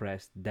bypass that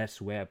press,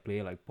 that's where a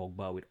player like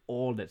Pogba, with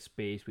all that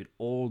space, with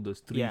all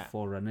those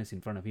 3-4 runners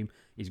in front of him,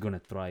 is going to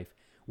thrive.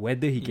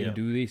 Whether he can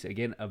do this,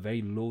 again, a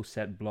very low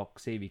set block,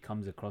 say if he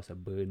comes across a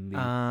Burnley,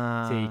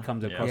 say he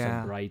comes across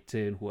a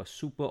Brighton, who are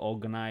super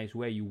organized,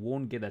 where you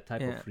won't get that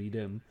type of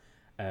freedom.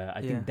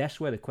 I think that's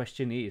where the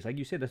question is. Like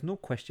you said, there's no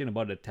question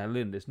about the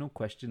talent. There's no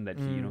question that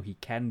he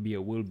can be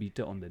a world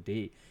beater on the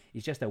day.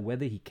 It's just that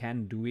whether he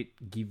can do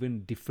it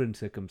given different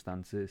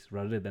circumstances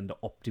rather than the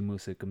optimal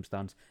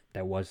circumstance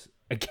that was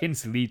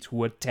against Leeds, who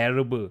were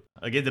terrible.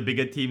 Against the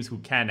bigger teams who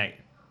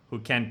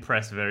can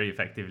press very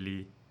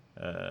effectively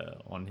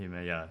on him.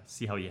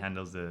 See how he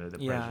handles the pressure.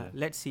 Yeah,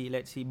 let's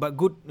see. But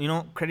good,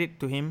 credit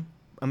to him.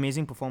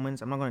 Amazing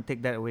performance. I'm not going to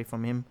take that away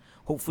from him.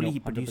 Hopefully he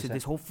produces 100%.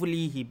 This.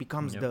 Hopefully he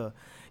becomes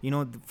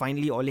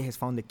finally Ole has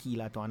found the key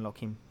to unlock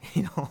him.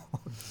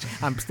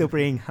 I'm still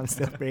praying.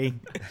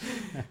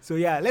 So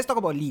let's talk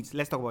about Leeds.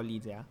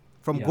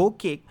 From goal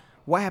kick,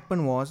 what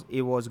happened was,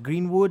 it was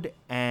Greenwood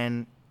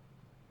and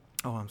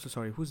I'm so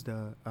sorry. Who's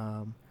the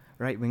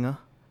right winger?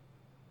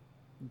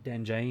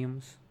 Dan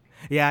James.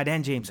 Yeah,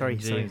 Dan James. Sorry.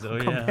 Oh,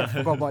 yeah. I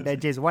forgot about Dan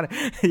James.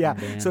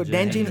 So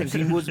Dan James and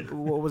Greenwood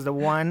was the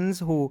ones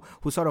who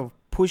sort of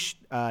pushed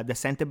the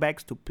centre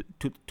backs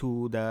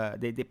to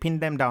they pinned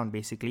them down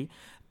basically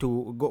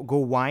to go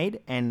wide.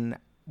 And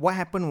what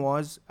happened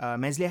was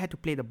Meslier had to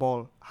play the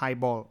ball, high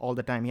ball all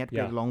the time. He had to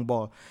play the long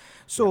ball.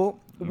 So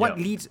what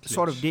Leeds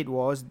sort of did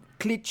was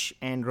Klitsch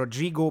and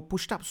Rodrigo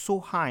pushed up so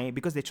high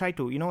because they tried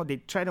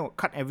to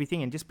cut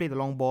everything and just play the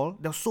long ball.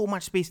 There was so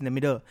much space in the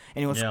middle,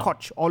 and it was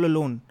Koch all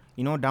alone,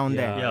 down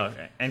there.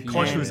 Yeah, and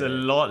Koch was a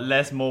lot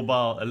less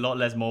mobile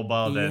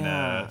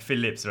than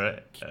Phillips,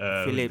 right?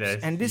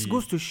 Phillips. And this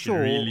goes to show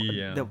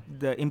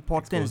the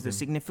importance, the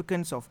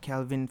significance of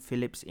Calvin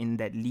Phillips in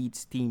that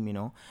Leeds team,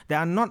 There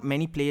are not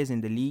many players in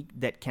the league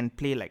that can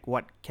play like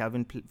what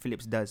Calvin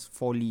Phillips does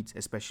for Leeds,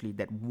 especially.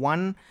 That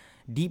one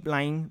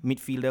deep-lying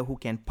midfielder who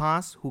can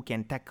pass, who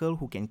can tackle,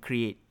 who can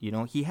create.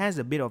 He has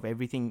a bit of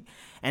everything,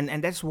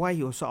 and that's why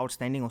he was so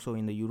outstanding also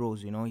in the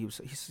Euros.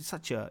 He's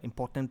such an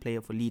important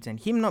player for Leeds, and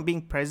him not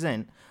being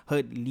present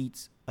hurt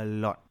Leeds a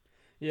lot.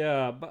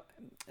 Yeah, but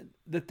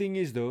the thing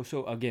is though,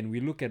 so again, we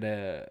look at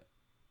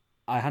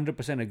I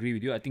 100% agree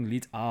with you. I think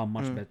Leeds are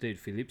much better with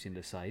Phillips in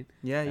the side.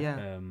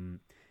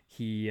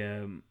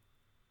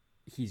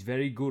 He's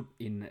very good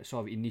in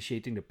sort of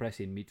initiating the press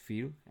in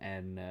midfield,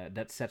 and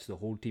that sets the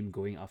whole team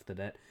going after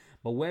that.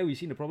 But where we've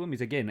seen the problem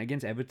is, again,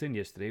 against Everton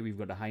yesterday, we've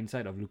got the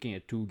hindsight of looking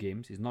at 2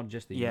 games. It's not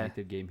just the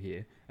United game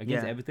here.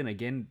 Against Everton,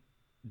 again,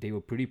 they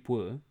were pretty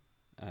poor.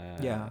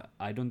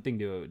 I don't think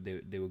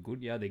they were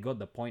good. Yeah, they got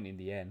the point in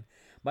the end.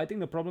 But I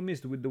think the problem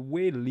is with the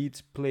way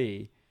Leeds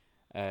play,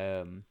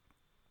 they're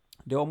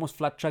almost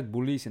flat track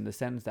bullies in the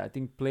sense that I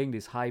think playing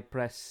this high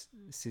press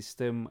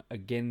system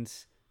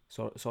against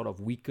sort of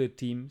weaker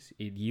teams,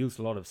 it yields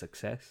a lot of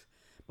success.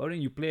 But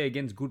when you play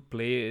against good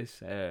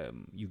players,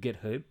 you get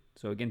hurt.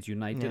 So against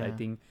United, I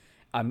think,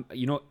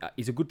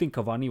 it's a good thing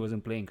Cavani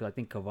wasn't playing, because I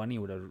think Cavani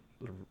would have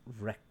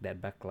wrecked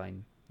that back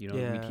line.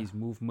 With his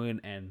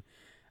movement and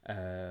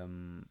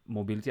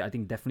mobility, I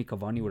think definitely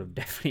Cavani would have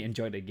definitely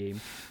enjoyed the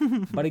game.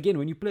 But again,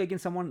 when you play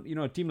against someone,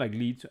 a team like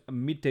Leeds,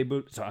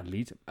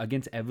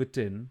 against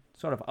Everton,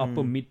 sort of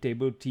upper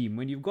mid-table team,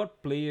 when you've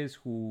got players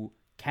who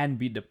can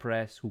beat the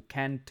press, who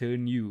can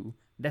turn you,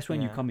 that's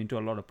when you come into a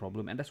lot of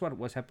problem. And that's what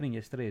was happening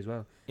yesterday as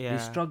well. They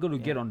struggle to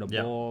get on the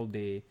ball.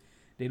 They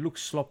look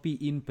sloppy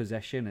in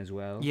possession as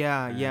well.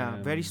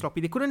 Very sloppy.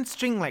 They couldn't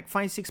string like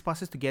 5-6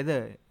 passes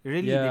together.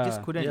 Really, they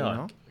just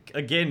couldn't,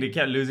 Again, they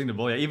kept losing the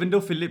ball. Even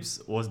though Phillips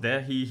was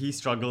there, he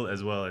struggled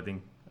as well, I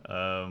think,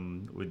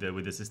 with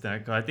the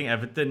system. I think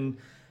Everton,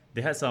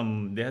 they had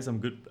some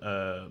good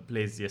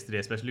plays yesterday,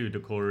 especially with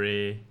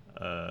Decore,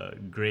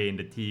 Gray in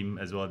the team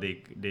as well.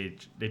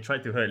 They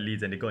tried to hurt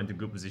Leeds, and they got into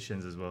good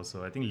positions as well.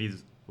 So I think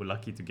Leeds were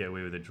lucky to get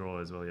away with a draw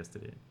as well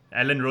yesterday.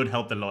 Ellen Road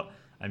helped a lot.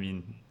 I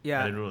mean,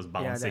 Ellen Road was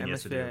bouncing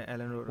yesterday.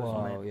 Ellen Road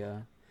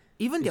was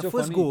even It's their so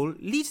first funny. goal,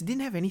 Leeds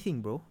didn't have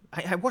anything, bro.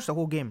 I watched the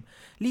whole game.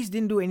 Leeds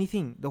didn't do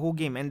anything the whole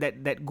game. And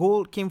that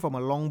goal came from a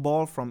long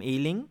ball from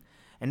Ayling.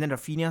 And then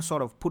Rafinha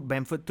sort of put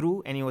Bamford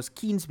through. And it was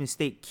Keane's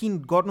mistake.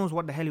 Keane, God knows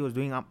what the hell he was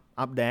doing up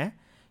there.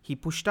 He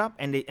pushed up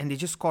and they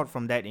just scored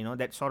from that,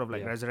 that sort of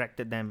like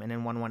resurrected them. And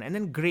then 1-1. And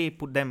then Gray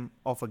put them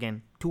off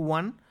again.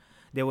 2-1.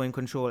 They were in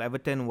control.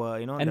 Everton were,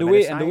 And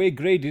the way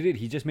Gray did it,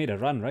 he just made a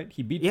run, right?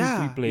 He beat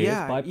 2-3 players,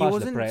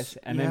 bypassed the press,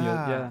 and then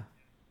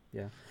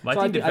yeah. But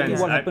So I think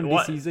what happened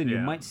this this season, you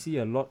might see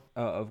a lot,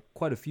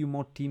 quite a few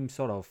more teams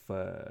sort of,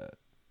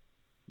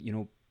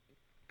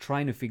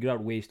 trying to figure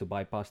out ways to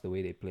bypass the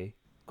way they play.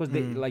 Because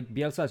they like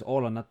Bielsa is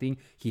all or nothing.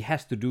 He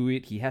has to do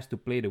it. He has to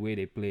play the way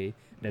they play.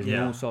 There's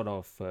no sort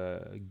of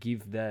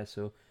give there.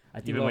 So I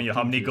think even when your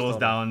Hamdi goes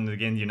down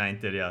against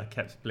United,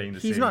 kept playing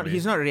the same way.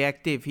 He's not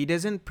reactive. He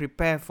doesn't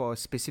prepare for a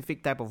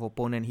specific type of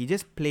opponent. He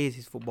just plays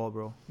his football,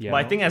 bro. Yeah,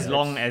 but I think as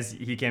long as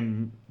he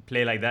can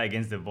play like that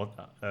against the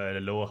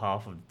lower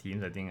half of the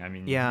teams, I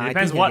mean, it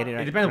depends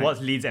it depends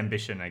what's Leeds'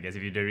 ambition, I guess.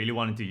 If they really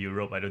want into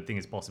Europe, I don't think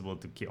it's possible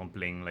to keep on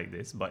playing like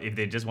this. But if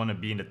they just want to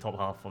be in the top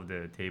half of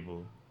the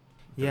table,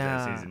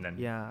 season, then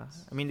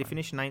I mean, they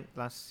finished 9th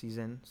last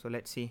season, so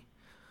let's see.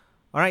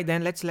 All right,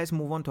 then let's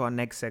move on to our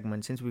next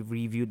segment since we've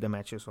reviewed the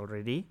matches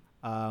already.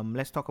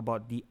 Let's talk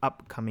about the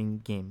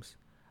upcoming games.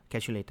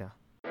 Catch you later.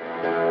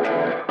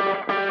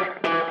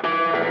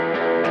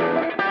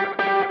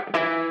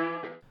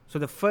 So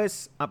the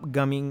first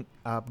upcoming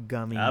Ah. the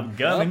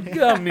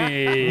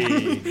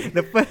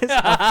first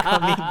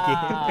upcoming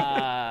game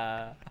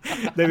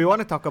that we want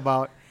to talk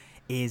about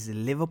is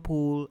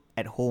Liverpool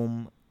at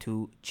home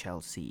to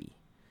Chelsea.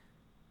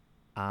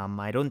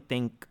 I don't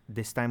think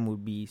this time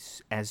would be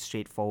as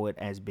straightforward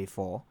as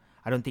before.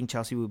 I don't think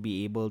Chelsea will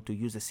be able to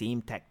use the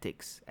same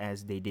tactics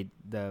as they did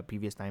the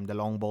previous time. The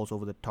long balls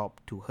over the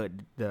top to hurt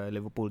the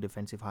Liverpool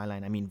defensive high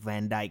line. I mean,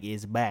 Van Dijk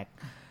is back.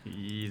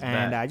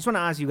 And I just want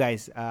to ask you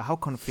guys, how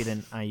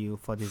confident are you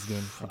for this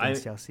game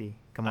against Chelsea?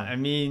 Come on. I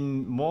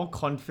mean, more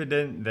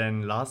confident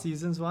than last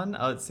season's one,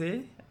 I would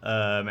say.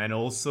 And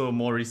also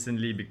more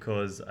recently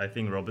because I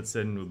think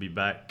Robertson will be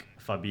back.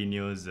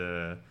 Fabinho's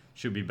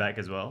should be back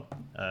as well.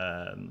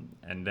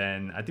 And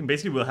then I think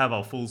basically we'll have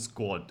our full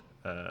squad,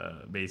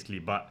 basically.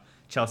 But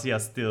Chelsea are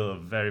still a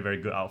very, very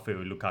good outfit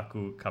with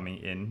Lukaku coming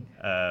in.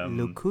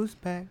 Lukaku's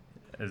back.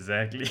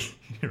 Exactly.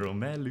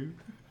 Romelu.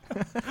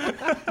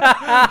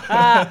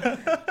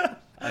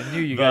 I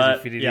knew you guys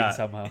would fit it in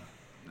somehow.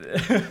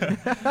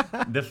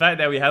 The fact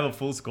that we have a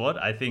full squad,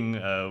 I think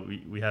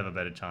we have a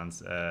better chance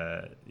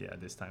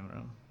this time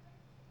around.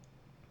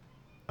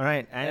 All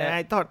right, and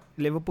I thought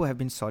Liverpool have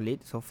been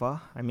solid so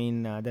far. I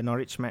mean, the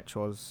Norwich match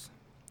was,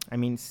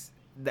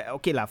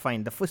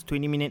 fine. The first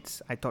 20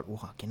 minutes, I thought,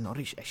 wow, can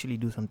Norwich actually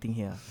do something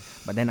here?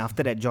 But then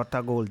after that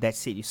Jota goal,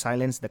 that's it. You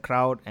silence the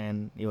crowd,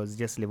 and it was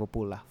just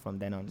Liverpool from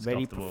then on.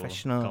 Very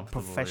professional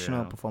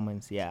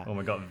performance. Yeah. Oh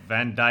my God,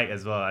 Van Dijk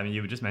as well. I mean,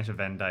 you just mentioned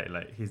Van Dijk,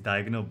 like his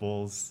diagonal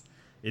balls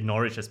in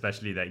Norwich,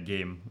 especially that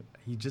game.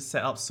 He just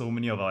set up so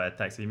many of our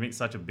attacks. He makes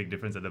such a big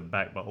difference at the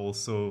back, but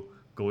also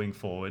going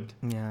forward.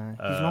 Yeah,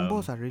 his long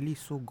balls are really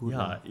so good.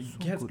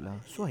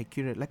 So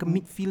accurate, like a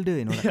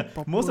midfielder,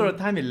 Like most of the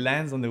time it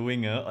lands on the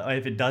winger, or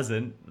if it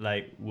doesn't,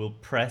 like we'll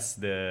press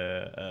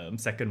the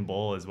second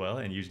ball as well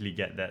and usually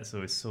get that.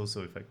 So it's so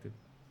effective.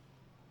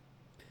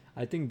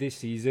 I think this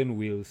season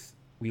we'll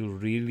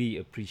really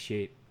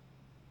appreciate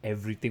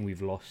everything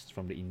we've lost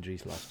from the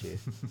injuries last year.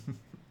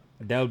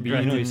 That'll be,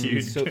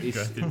 it's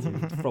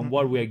from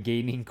what we're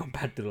gaining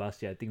compared to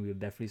last year. I think we'll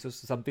definitely. So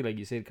something like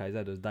you said,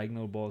 Kaiser, those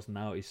diagonal balls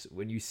now is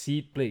when you see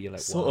it play, you're like,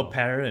 so wow.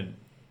 apparent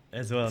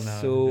as well now.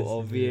 So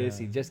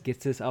obvious. It just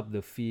gets us up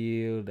the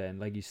field, and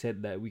like you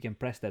said, that we can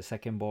press that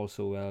second ball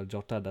so well.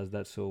 Jota does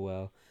that so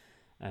well.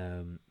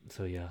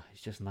 So yeah,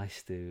 it's just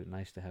nice to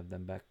have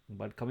them back.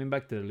 But coming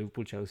back to the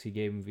Liverpool Chelsea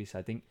game,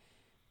 I think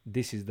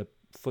this is the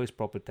first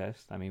proper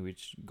test. I mean,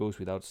 which goes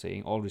without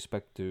saying. All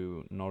respect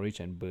to Norwich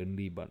and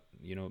Burnley, but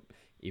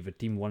if a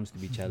team wants to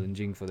be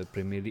challenging for the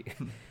Premier League,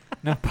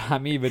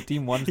 if a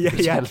team wants to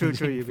be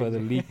challenging for the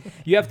league,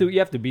 you have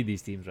to beat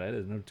these teams, right?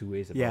 There's no two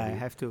ways about it. Yeah, I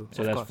have to.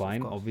 So that's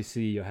fine.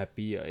 Obviously, you're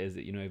happy as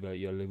if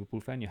you're a Liverpool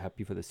fan, you're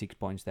happy for the 6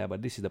 points there.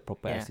 But this is the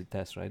proper acid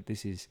test, right?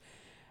 This is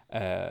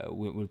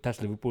we'll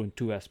test Liverpool in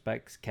two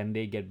aspects. Can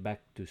they get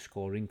back to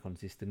scoring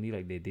consistently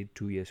like they did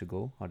 2 years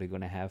ago? Are they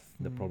going to have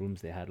the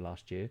problems they had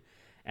last year?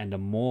 And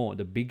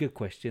the bigger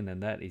question than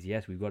that is,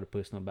 yes, we've got a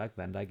personal back.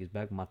 Van Dijk is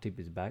back. Matip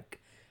is back.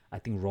 I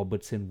think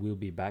Robertson will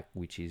be back,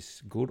 which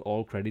is good.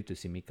 All credit to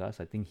Tsimikas.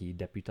 I think he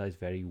deputized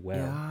very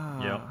well.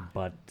 Yeah.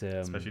 But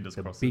especially those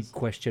the crosses. big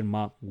question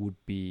mark would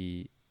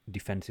be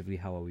defensively.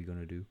 How are we going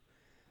to do?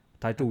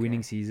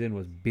 Title-winning season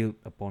was built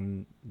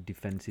upon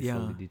defensive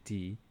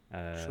solidity.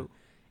 True.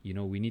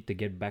 We need to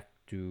get back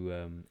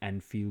to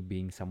Anfield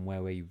being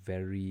somewhere where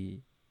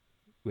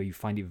you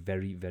find it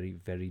very, very,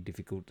 very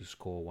difficult to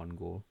score one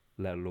goal,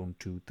 let alone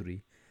 2,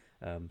 3.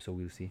 So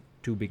we'll see.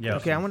 Two big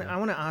questions. Okay, I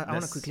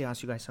want to quickly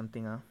ask you guys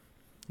something.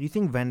 Do you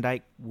think Van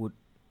Dijk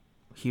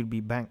he'll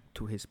be back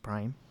to his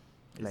prime?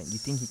 Like, do you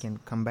think he can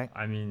come back?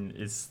 I mean,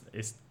 it's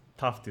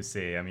tough to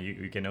say. I mean,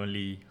 you can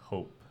only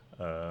hope.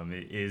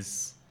 It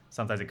is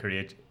sometimes a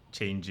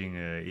career-changing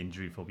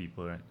injury for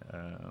people, right?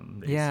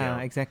 The Yeah,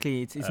 ACL. exactly.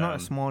 It's not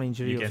a small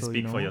injury. You can also,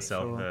 speak for know,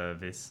 yourself, so-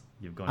 Vis.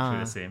 You've gone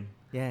through the same.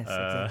 Yes,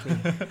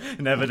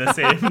 exactly. Never the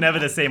same. Never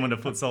the same on the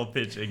futsal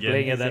pitch again.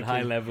 Playing at that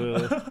high level.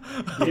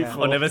 Yeah.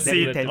 Or never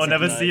seen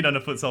intensity. on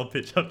a futsal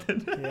pitch after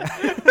that.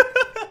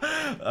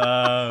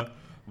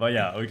 But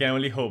yeah, we can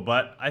only hope.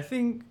 But I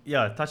think,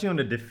 touching on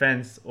the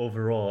defense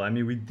overall, I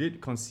mean, we did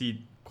concede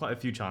quite a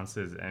few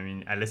chances. I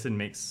mean, Alisson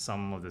makes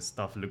some of the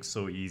stuff look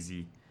so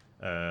easy,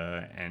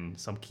 and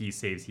some key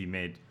saves he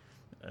made.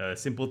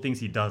 Simple things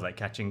he does, like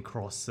catching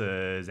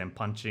crosses and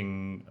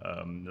punching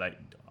like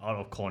out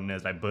of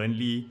corners. Like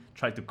Burnley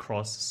tried to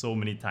cross so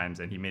many times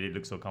and he made it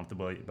look so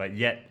comfortable. But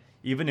yet,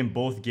 even in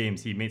both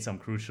games, he made some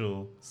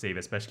crucial save,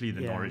 especially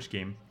the Norwich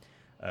game.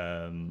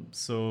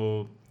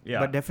 So yeah,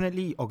 But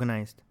definitely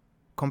organised.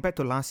 Compared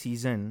to last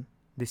season,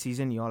 this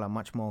season you all are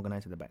much more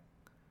organised at the back.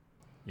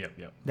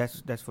 Yep.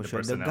 That's for The sure.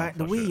 personnel,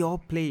 The for way sure. you all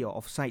play your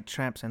offside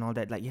traps and all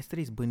that, like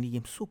yesterday's Burnley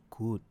game, so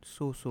good,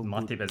 so good.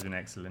 Matip has been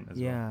excellent as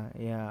well.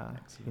 Yeah.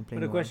 Been But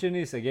playing the well. question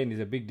is, again,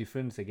 there's a big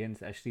difference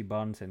against Ashley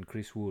Barnes and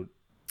Chris Wood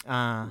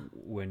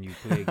when you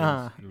play against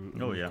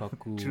Oh, yeah.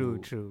 Lukaku, True,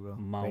 bro.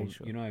 Very Mount.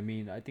 true. You know what I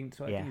mean? I think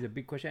so. I Yeah. think it's a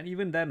big question. And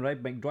even then,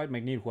 right? Dwight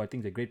McNeil, who I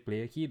think is a great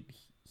player,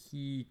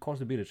 he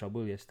caused a bit of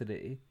trouble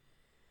yesterday.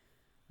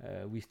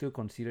 We still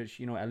considered,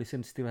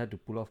 Alisson still had to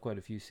pull off quite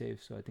a few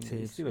saves. So I think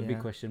it's still a big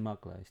question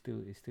mark, lah. It's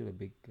still a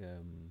big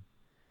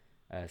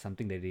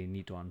something that they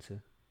need to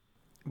answer.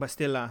 But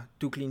still,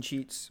 2 clean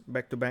sheets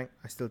back to back.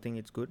 I still think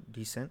it's good,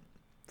 decent.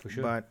 For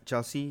sure. But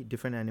Chelsea,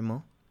 different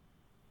animal.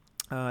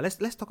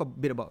 Let's talk a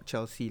bit about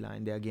Chelsea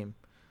in their game.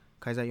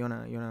 Kaiser, you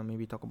wanna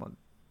maybe talk about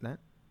that?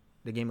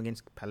 The game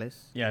against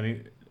Palace. Yeah, I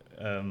mean,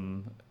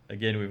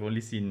 again, we've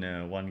only seen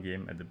one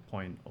game at the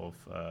point of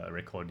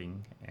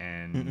recording,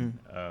 and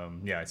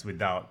it's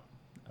without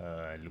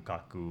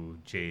Lukaku,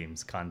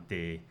 James,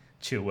 Kante,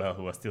 Chilwell,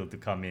 who are still to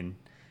come in.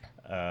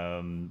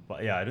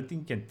 But yeah, I don't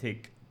think you can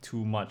take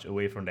too much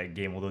away from that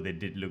game, although they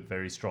did look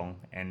very strong.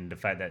 And the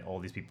fact that all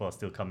these people are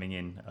still coming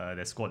in,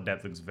 their squad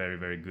depth looks very,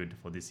 very good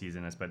for this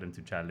season. I expect them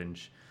to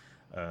challenge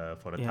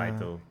for the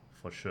title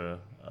for sure.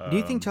 Do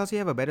you think Chelsea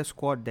have a better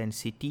squad than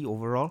City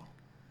overall?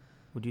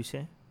 Would you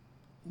say?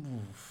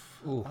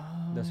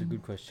 That's a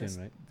good question,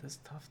 right? That's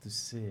tough to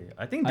say.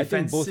 I think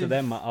both of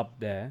them are up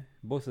there.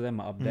 Both of them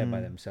are up there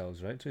by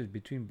themselves, right? So it's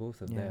between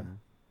both of them.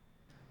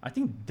 I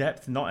think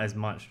depth not as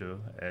much though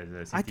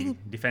as City. I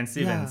think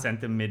defensive and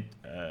centre mid,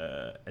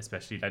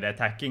 especially like the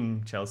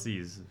attacking Chelsea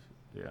is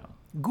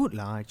good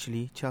lah.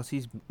 Actually,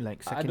 Chelsea's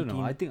like second I don't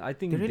know. team. I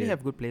think they really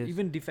have good players.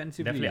 Even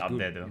defensively, Definitely it's up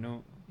good, there, though. You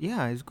know,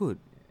 Yeah, it's good.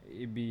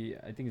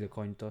 I think it's a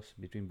coin toss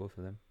between both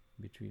of them,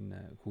 between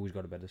who's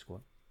got a better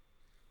squad.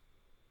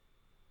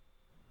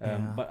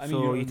 But I mean,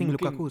 so you think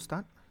looking- Lukaku will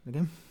start the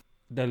game?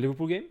 The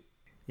Liverpool game?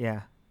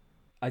 Yeah.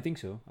 I think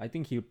so. I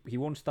think he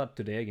won't start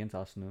today against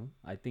Arsenal.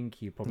 I think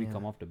he'll probably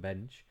come off the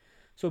bench.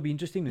 So it'll be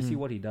interesting to see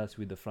what he does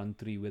with the front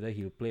three, whether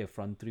he'll play a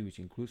front three which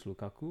includes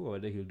Lukaku or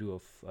whether he'll do a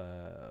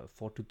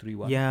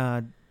 4-2-3-1.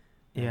 Yeah.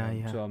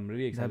 So I'm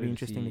really excited That'll be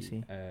interesting to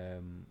see.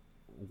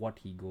 What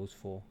he goes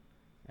for.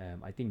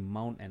 I think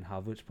Mount and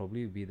Havertz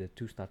probably will be the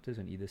 2 starters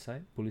on either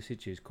side.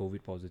 Pulisic is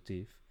COVID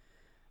positive.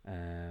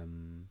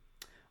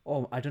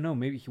 I don't know.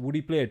 Maybe would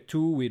he play a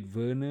 2 with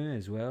Werner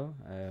as well?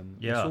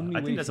 There's so many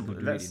I think ways he could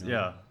do it, you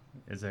know?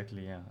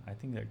 Exactly. Yeah, I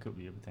think that could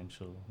be a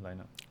potential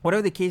lineup.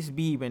 Whatever the case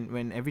be,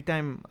 when every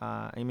time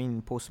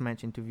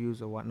post-match interviews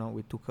or whatnot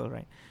with Tuchel,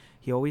 right,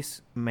 he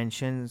always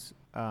mentions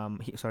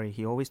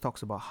he always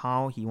talks about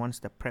how he wants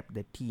to prep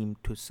the team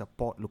to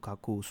support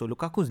Lukaku. So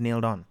Lukaku's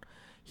nailed on.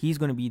 He's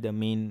going to be the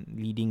main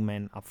leading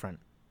man up front.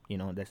 You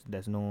know,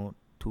 there's no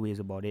 2 ways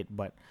about it.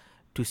 But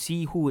to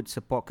see who would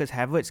support, because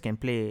Havertz can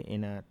play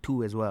in a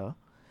 2 as well,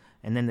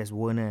 and then there's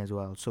Werner as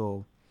well.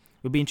 So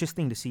it'll be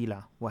interesting to see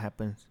what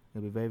happens.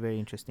 It'll be very, very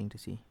interesting to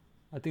see.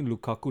 I think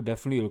Lukaku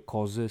definitely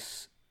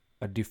causes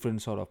a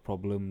different sort of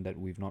problem that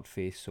we've not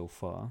faced so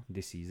far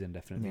this season,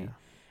 definitely. Yeah.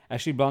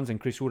 Ashley Barnes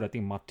and Chris Wood, I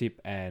think Matip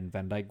and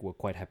Van Dijk were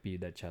quite happy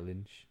with that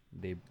challenge.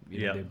 They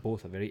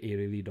both are very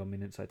aerially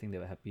dominant, so I think they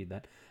were happy with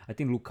that. I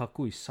think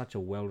Lukaku is such a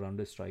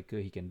well-rounded striker.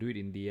 He can do it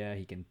in the air,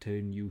 he can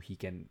turn you, he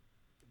can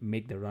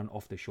make the run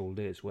off the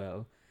shoulder as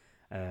well.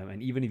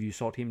 And even if you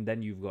sort him,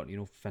 then you've got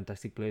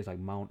fantastic players like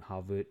Mount,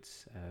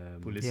 Havertz,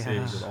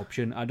 Pulisic. is an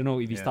option. I don't know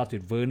if he starts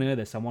with Werner.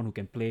 There's someone who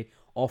can play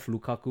off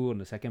Lukaku on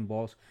the second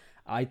balls.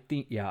 I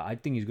think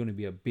it's going to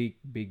be a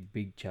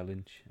big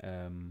challenge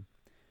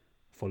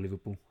for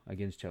Liverpool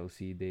against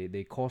Chelsea.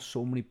 They cause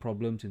so many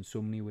problems in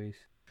so many ways.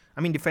 I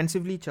mean,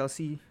 defensively,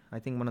 Chelsea, I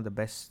think one of the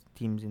best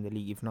teams in the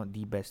league, if not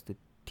the best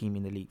team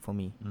in the league for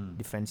me,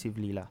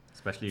 defensively lah.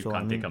 Especially if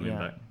Kante coming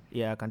back.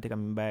 Yeah, Kante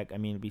coming back. I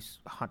mean, it'll be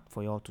hard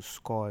for y'all to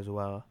score as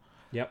well.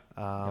 Yep.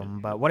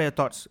 But what are your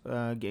thoughts?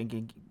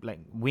 Like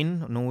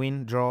win, no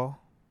win, draw,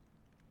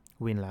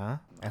 win lah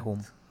at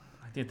home.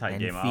 I think a tight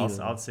And game.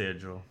 feel. I'd say a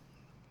draw.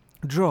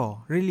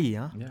 Draw, really?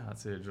 Huh? Yeah, I'd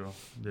say a draw.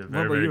 They're What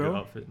very, about very you, good Ro?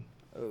 outfit.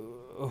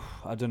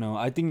 I don't know.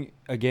 I think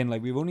again,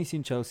 like we've only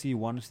seen Chelsea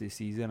once this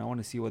season. I want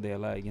to see what they are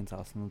like against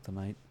Arsenal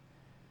tonight.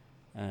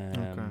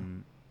 Okay.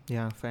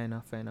 Yeah, fair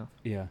enough.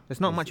 Yeah,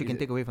 There's not much you can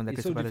take away from that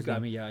it's so Crystal Palace difficult. I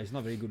game. mean, yeah, it's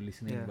not very good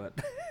listening, Yeah. but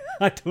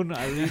I don't know.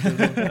 I really don't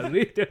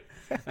know.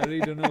 I really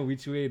don't know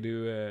which way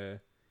to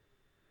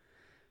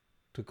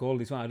call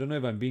this one. I don't know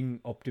if I'm being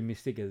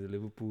optimistic as a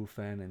Liverpool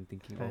fan and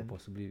thinking,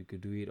 possibly we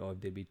could do it, or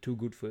if they'd be too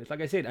good for it.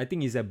 Like I said, I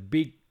think it's a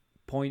big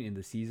point in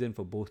the season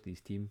for both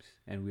these teams,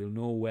 and we'll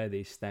know where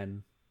they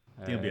stand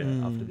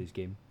after this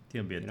game.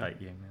 It'll be a tight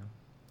game, yeah.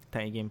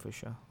 Tight game for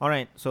sure. All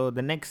right, so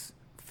the next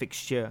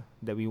fixture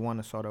that we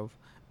want to sort of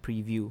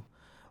preview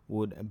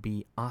would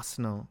be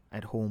Arsenal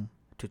at home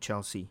to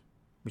Chelsea,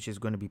 which is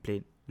going to be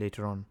played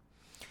later on.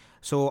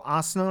 So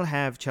Arsenal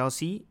have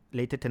Chelsea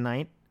later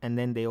tonight, and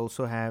then they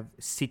also have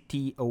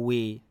City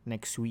away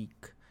next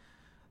week.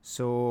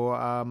 So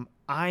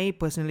I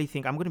personally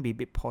think I'm going to be a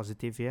bit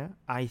positive here.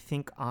 I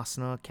think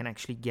Arsenal can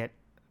actually get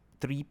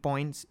 3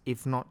 points,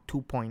 if not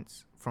 2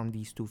 points, from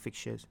these two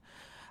fixtures.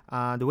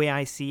 The way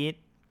I see it,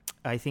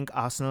 I think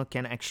Arsenal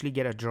can actually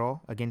get a draw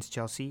against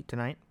Chelsea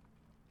tonight.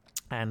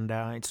 And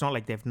it's not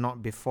like they've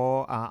not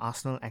before.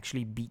 Arsenal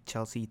actually beat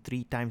Chelsea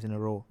 3 times in a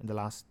row in the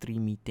last 3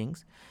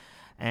 meetings.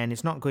 And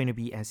it's not going to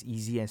be as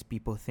easy as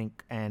people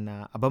think. And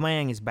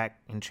Aubameyang is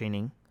back in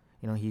training.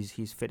 You know,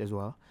 he's fit as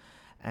well.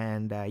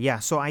 And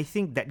so I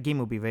think that game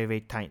will be very,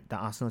 very tight, the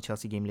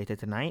Arsenal-Chelsea game later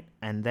tonight.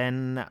 And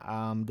then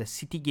the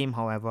City game,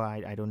 however,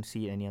 I don't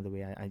see it any other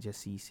way. I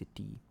just see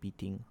City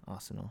beating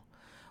Arsenal.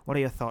 What are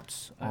your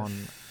thoughts on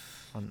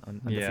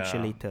the fixture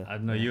later? I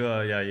don't know.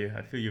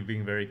 I feel you're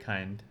being very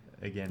kind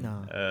again.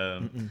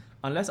 No.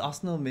 Unless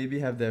Arsenal maybe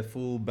have their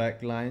full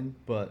back line,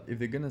 but if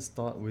they're going to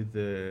start with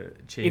the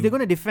chain... If they're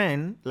going to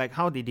defend, like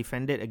how they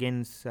defended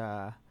against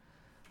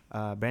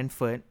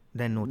Brentford,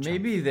 then no chance.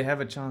 Maybe they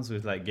have a chance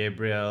with like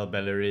Gabriel,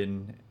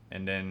 Bellerin,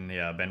 and then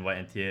Ben White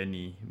and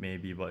Tierney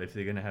maybe. But if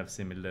they're gonna have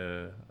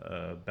similar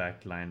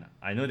back line,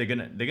 I know they're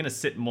gonna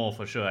sit more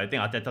for sure. I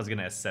think Arteta's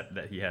gonna accept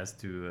that he has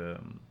to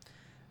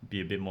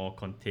be a bit more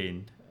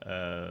contained.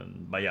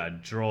 But yeah,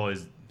 draw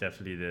is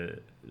definitely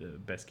the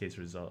best case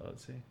result, I'd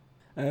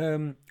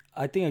say.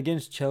 I think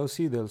against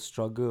Chelsea they'll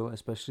struggle,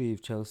 especially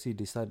if Chelsea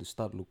decide to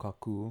start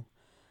Lukaku.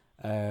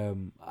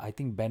 I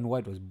think Ben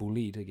White was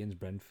bullied against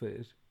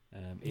Brentford.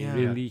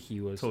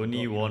 He was.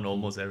 Tony won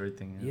almost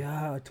everything.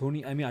 Yeah,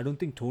 Tony. I mean, I don't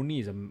think Tony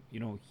is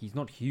he's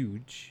not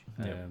huge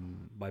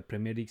by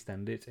Premier League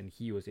standards, and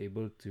he was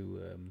able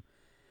to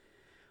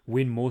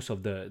win most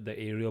of the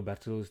aerial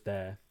battles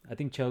there. I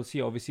think Chelsea,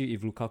 obviously,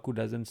 if Lukaku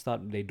doesn't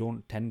start, they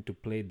don't tend to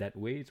play that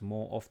way. It's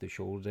more off the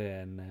shoulder,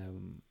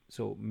 and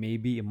so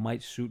maybe it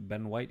might suit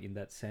Ben White in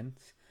that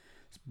sense.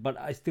 But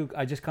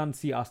I just can't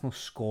see Arsenal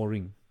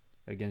scoring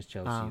against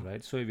Chelsea,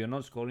 right? So if you're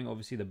not scoring,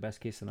 obviously the best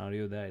case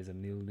scenario there is a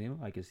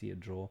 0-0. I can see a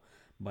draw,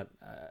 but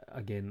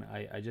again,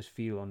 I just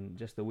feel on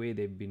just the way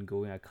they've been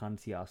going, I can't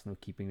see Arsenal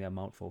keeping them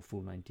out for a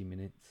full 90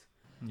 minutes.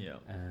 Yeah.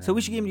 So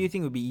which game do you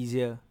think would be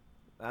easier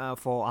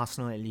for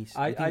Arsenal at least?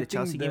 I you think the think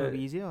Chelsea game would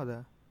be easier or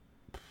the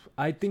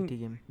I think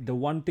City game? The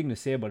one thing to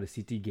say about the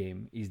City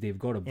game is they've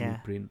got a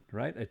blueprint,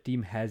 right? A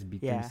team has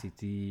beaten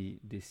City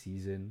this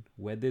season.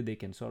 Whether they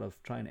can sort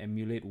of try and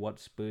emulate what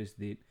Spurs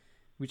did,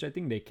 which I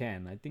think they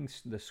can. I think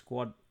the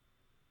squad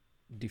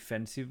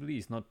defensively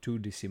is not too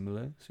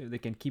dissimilar. So if they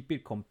can keep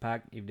it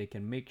compact, if they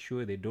can make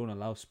sure they don't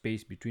allow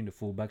space between the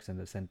fullbacks and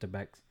the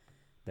centre-backs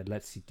that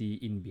let City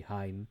in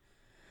behind,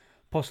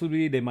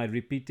 possibly they might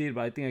repeat it.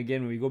 But I think,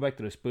 again, when we go back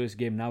to the Spurs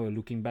game, now we're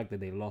looking back that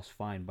they lost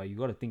fine. But you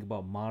got to think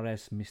about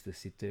Mahrez missed the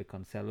sitter,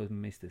 Cancelo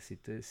missed the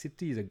sitter.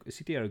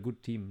 City are a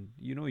good team.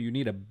 You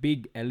need a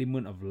big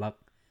element of luck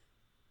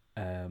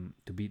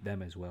to beat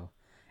them as well.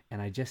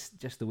 And I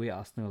just the way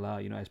Arsenal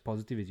are, as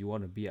positive as you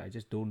want to be, I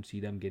just don't see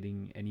them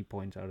getting any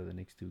points out of the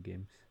next 2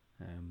 games,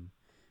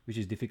 which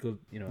is difficult.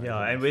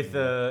 And with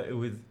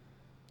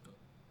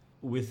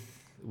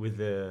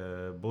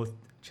both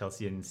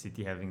Chelsea and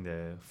City having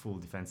the full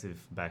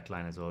defensive back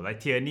line as well. Like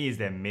Tierney is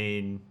their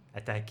main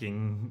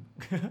attacking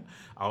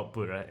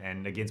output, right?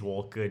 And against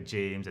Walker,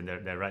 James, and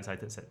their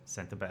right-sided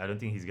centre back, I don't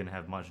think he's gonna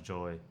have much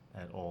joy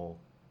at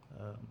all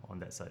on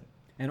that side.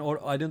 And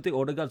I don't think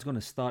Odegaard's going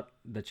to start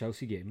the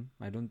Chelsea game.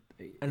 I don't.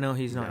 No,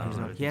 he's not. He's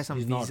not. He has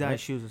some visa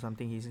issues or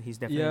something. He's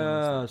definitely.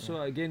 Yeah. So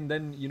again,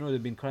 then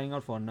they've been crying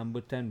out for a number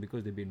 10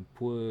 because they've been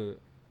poor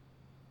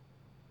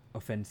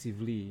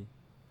offensively.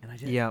 And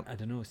I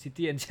don't know.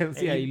 City and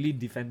Chelsea are elite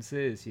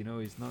defenses.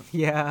 It's not.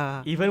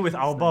 Yeah. Even with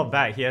Alba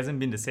back, he hasn't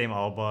been the same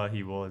Alba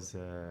he was.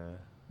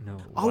 No.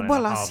 Alba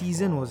last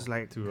season was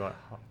like 2 years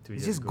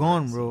he's just ago,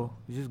 gone, right? bro.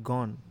 He's just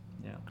gone.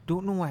 Yeah.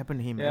 Don't know what happened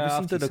to him. Yeah, Ever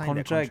since after he the signed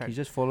that contract, he's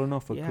just fallen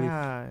off a cliff.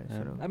 Yeah.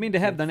 I mean, they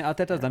have done it.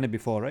 Arteta's done it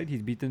before, right?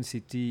 He's beaten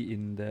City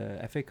in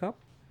the FA Cup.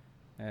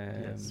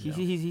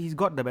 He's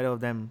got the better of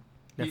them,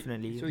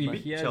 definitely. He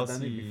beat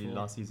Chelsea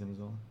last season as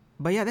well.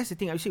 But yeah, that's the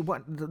thing. Actually,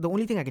 the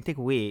only thing I can take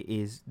away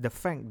is the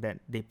fact that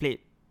they played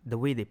the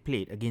way they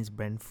played against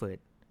Brentford.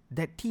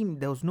 That team,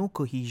 there was no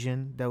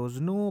cohesion. There was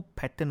no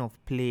pattern of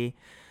play.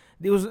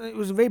 it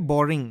was very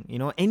boring.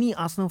 Any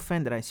Arsenal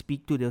fan that I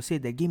speak to, they'll say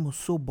the game was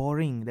so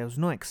boring. There was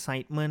no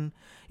excitement.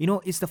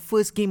 It's the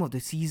first game of the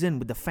season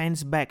with the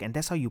fans back, and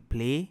that's how you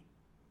play.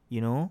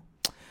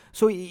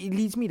 So it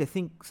leads me to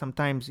think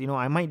sometimes,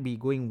 I might be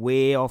going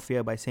way off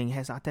here by saying,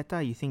 has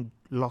Arteta, you think,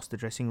 lost the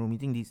dressing room? You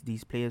think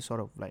these players sort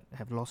of like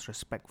have lost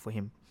respect for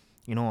him?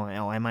 Or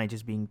am I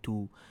just being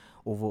too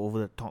over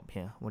the top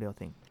here? What do you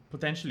think?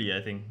 Potentially,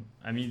 I think.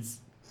 I mean,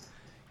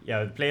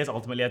 the players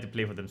ultimately have to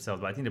play for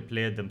themselves, but I think the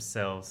players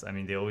themselves, I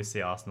mean, they always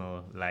say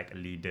Arsenal lack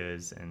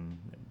leaders, and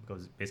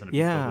because based on the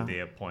people who they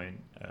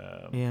appoint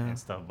and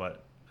stuff,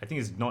 but I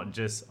think it's not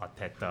just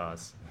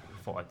Arteta's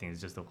fault. I think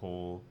it's just the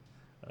whole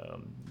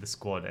the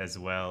squad as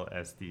well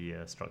as the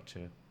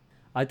structure.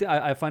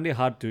 I find it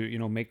hard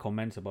to make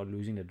comments about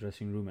losing the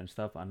dressing room and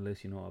stuff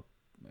unless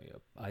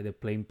either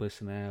playing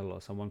personnel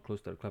or someone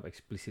close to the club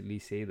explicitly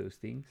say those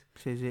things.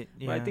 Says it.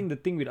 Yeah. But I think the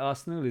thing with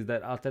Arsenal is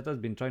that Arteta's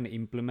been trying to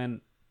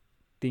implement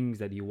things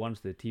that he wants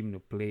the team to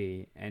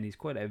play, and it's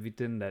quite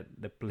evident that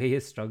the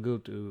players struggle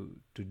to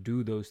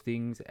do those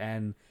things,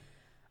 and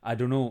I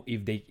don't know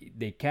if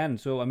they can.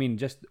 So I mean,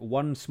 just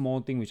one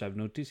small thing which I've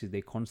noticed is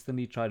they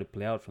constantly try to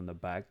play out from the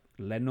back.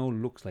 Leno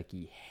looks like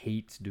he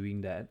hates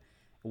doing that.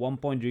 At one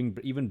point during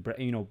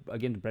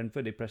against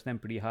Brentford, they pressed them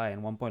pretty high, and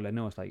at one point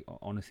Leno was like,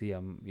 honestly,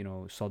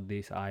 sod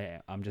this.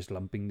 I'm just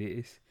lumping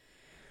this.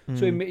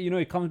 So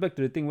it comes back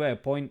to the thing where at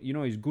a point,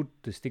 it's good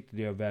to stick to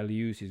their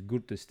values. It's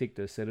good to stick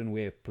to a certain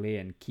way of play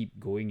and keep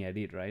going at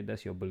it, right?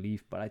 That's your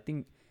belief. But I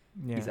think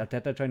is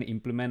Arteta trying to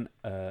implement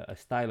a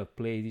style of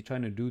play? Is he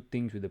trying to do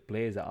things with the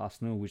players at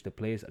Arsenal which the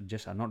players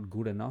are not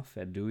good enough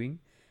at doing?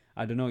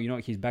 I don't know.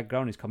 His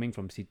background is coming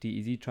from City.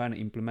 Is he trying to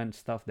implement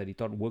stuff that he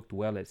thought worked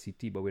well at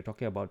City? But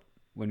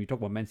when we talk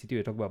about Man City,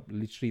 we're talking about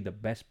literally the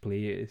best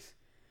players.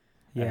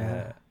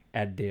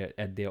 At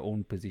their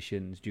own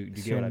positions. Do you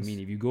get what I mean?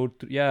 If you go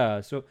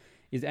to so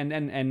is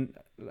and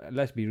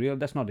let's be real,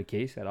 that's not the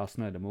case at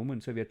Arsenal at the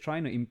moment. So we are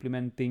trying to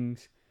implement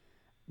things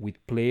with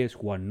players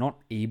who are not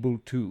able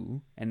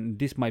to, and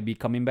this might be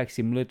coming back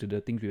similar to the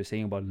things we were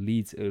saying about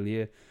Leeds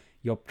earlier.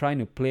 You're trying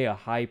to play a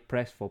high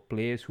press for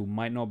players who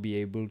might not be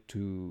able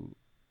to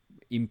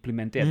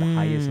implement it at the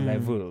highest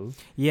level. Is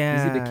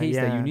it the case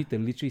that you need to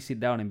literally sit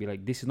down and be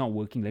like, this is not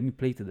working, let me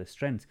play to the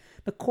strengths?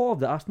 The core of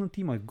the Arsenal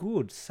team are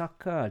good.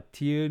 Saka,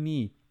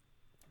 Tierney,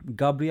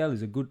 Gabriel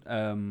is a good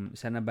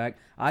centre-back.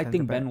 I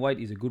think Ben White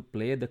is a good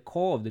player. The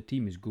core of the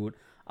team is good.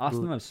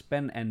 Arsenal have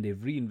spent and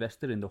they've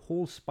reinvested in the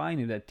whole spine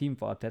of that team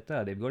for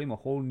Arteta. They've got him a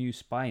whole new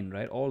spine,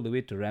 right? All the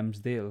way to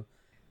Ramsdale.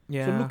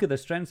 So look at the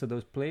strengths of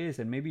those players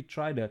and maybe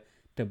try to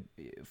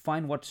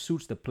find what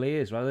suits the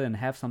players rather than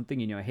have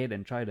something in your head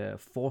and try to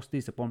force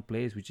this upon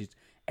players which is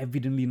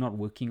evidently not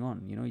working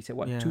on. He said,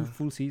 2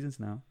 full seasons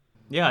now?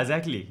 Yeah,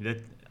 exactly.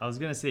 I was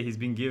going to say he's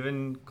been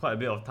given quite a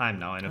bit of time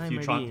now and a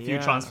few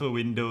transfer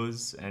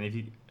windows, and if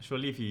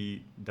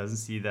he doesn't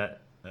see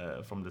that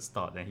from the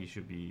start, then he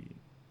should be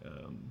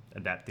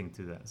adapting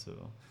to that.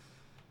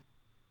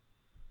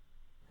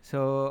 So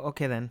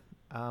okay then.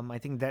 I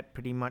think that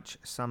pretty much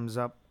sums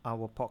up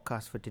our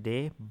podcast for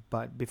today.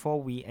 But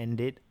before we end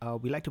it,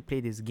 we like to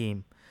play this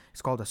game.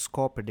 It's called a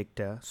Score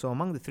Predictor. So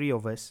among the three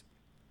of us,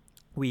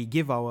 we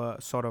give our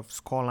sort of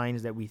score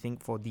lines that we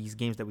think for these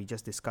games that we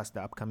just discussed,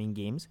 the upcoming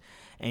games.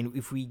 And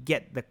if we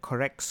get the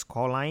correct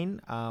score line,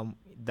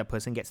 the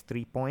person gets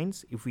 3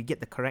 points. If we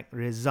get the correct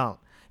result,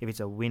 if it's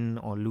a win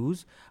or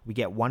lose, we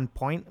get 1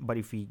 point. But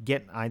if we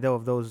get either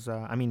of those,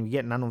 we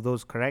get none of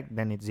those correct,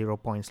 then it's 0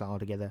 points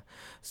altogether.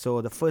 So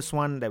the first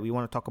one that we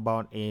want to talk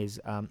about is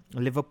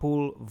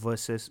Liverpool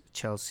versus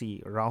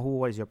Chelsea. Rahul,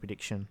 what is your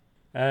prediction?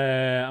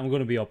 I'm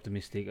going to be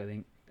optimistic, I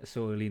think.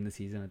 So early in the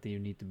season, I think you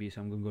need to be. So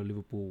I'm going to go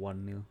Liverpool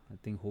 1-0. I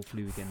think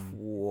hopefully we can.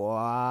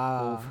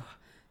 Wow.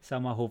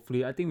 Somehow,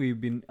 hopefully. I think we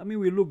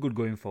look good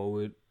going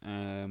forward.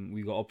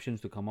 We got options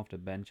to come off the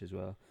bench as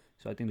well.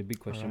 So I think the big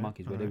question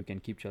mark is whether we can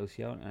keep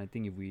Chelsea out. And I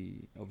think if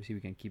we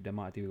can keep them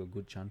out, I think we got a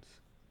good chance.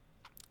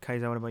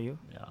 Kaiser, what about you?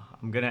 Yeah,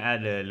 I'm going to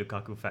add a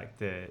Lukaku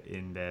factor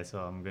in there. So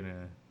I'm going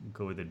to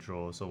go with the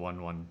draw. So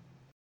 1-1.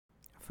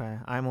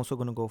 Fair. I'm also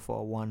going to go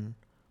for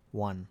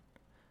 1-1.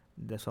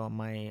 That's all.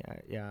 My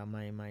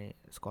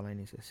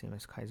scoreline is the same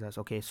as Kaiser's.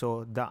 Okay,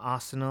 so the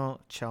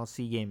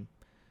Arsenal-Chelsea game.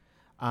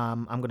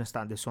 I'm going to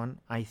start this one.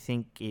 I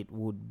think it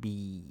would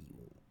be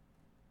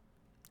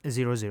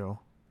 0-0.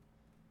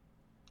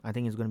 I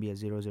think it's going to be a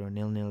 0-0,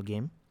 0-0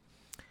 game.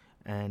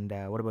 And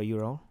what about you,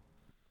 Raul?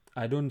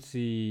 I don't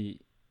see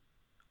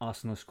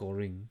Arsenal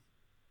scoring.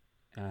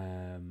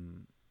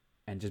 And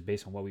just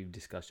based on what we've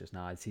discussed just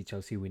now, I see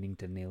Chelsea winning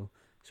 2-0.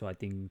 So I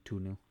think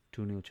 2-0.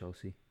 2-0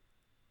 Chelsea.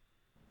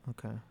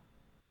 Okay.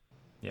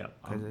 Yeah,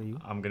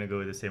 I'm going to go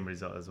with the same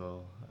result as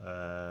well.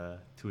 2-0.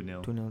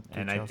 2-0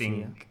 and Chelsea, I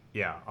think,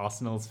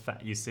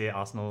 you say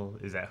Arsenal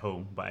is at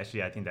home, but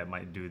actually I think that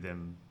might do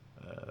them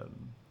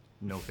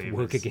no favors.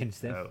 Work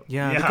against them.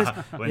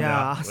 Because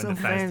Arsenal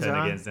fans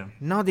turn against them.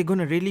 Now they're going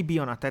to really be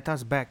on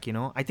Arteta's back,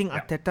 I think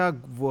Arteta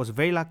was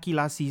very lucky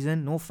last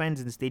season. No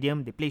fans in the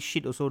stadium. They play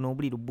shit also,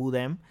 nobody to boo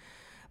them.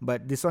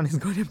 But this one is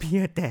going to be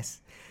a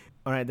test.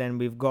 All right, then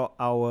we've got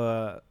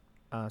our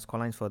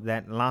scorelines for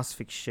that last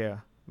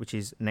fixture, which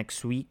is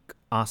next week,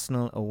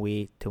 Arsenal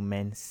away to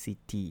Man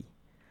City.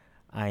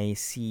 I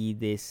see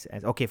this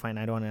as... Okay, fine.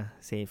 I don't want to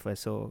say it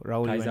first. So,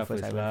 Raul, you went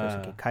first. I went first.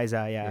 Okay,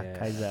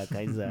 Kaiser,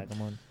 Kaiser.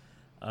 Come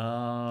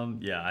on.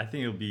 Yeah, I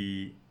think it'll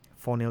be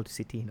 4-0 to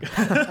City. No?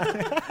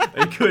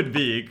 It could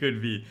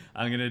be.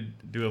 I'm gonna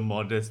do a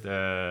modest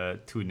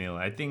 2-0.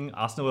 I think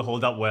Arsenal will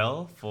hold up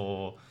well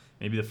for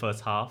maybe the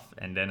first half,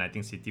 and then I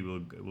think City will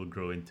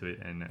grow into it,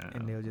 and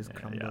they'll just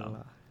crumble.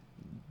 Yeah.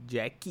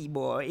 Jackie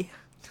boy.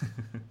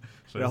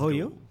 So Rahul,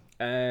 you?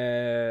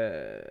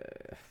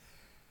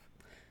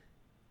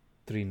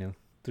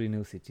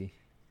 3-0 City.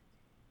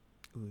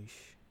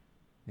 Oosh.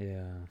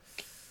 Yeah.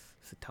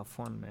 It's a tough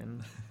one,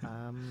 man.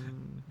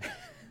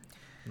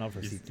 Not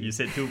for City. You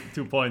said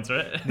 2 points,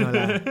 right? No,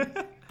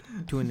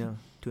 2-0.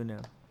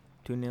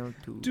 2-0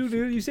 to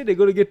 2-0. You said they're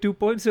going to get 2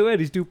 points. So where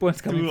is 2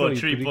 points coming 2 from? or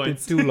 3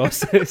 points. 2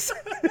 losses.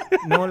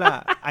 No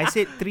lah. I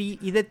said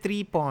either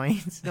 3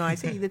 points. No, I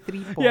said either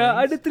 3 points. Yeah,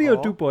 either 3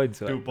 or 2 points.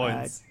 2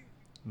 points.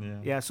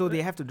 Yeah, so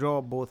they have to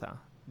draw both.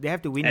 They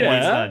have to win one.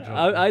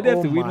 Yeah, I'd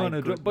have to win one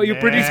or draw. But you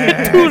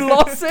predicted 2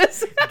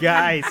 losses.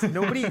 Guys,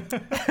 nobody...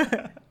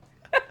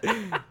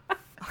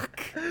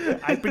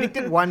 I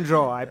predicted one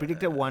draw.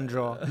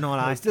 No,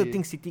 I still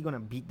think City gonna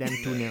beat them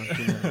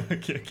 2-0.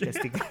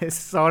 Okay.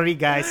 Sorry,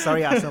 guys.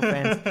 Sorry, Arsenal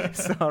fans.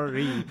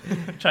 Sorry.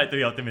 Try to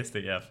be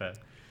optimistic. Yeah, fair.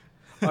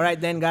 All right,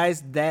 then,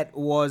 guys. That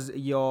was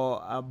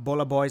your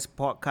Bola Boys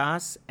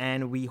podcast,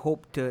 and we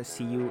hope to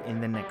see you in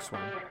the next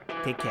one.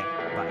 Take care.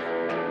 Bye.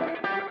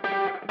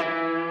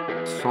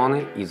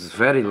 Sonny is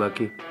very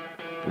lucky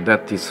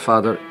that his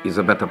father is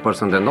a better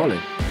person than Ole.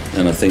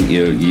 And I think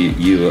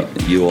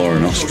you are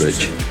an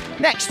ostrich.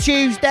 Next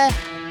Tuesday,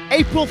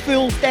 April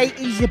Fool's Day,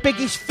 he's the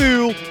biggest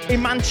fool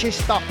in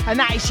Manchester, and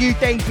that is you,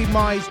 David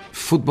Moyes.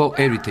 Football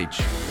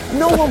heritage.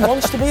 No one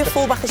wants to be a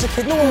fullback as a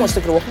kid. No one wants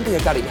to grow up and be a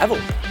Gary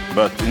Neville.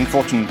 But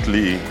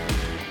unfortunately,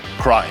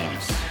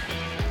 crimes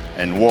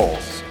and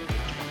wars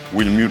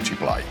will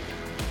multiply.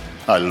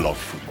 I love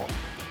football.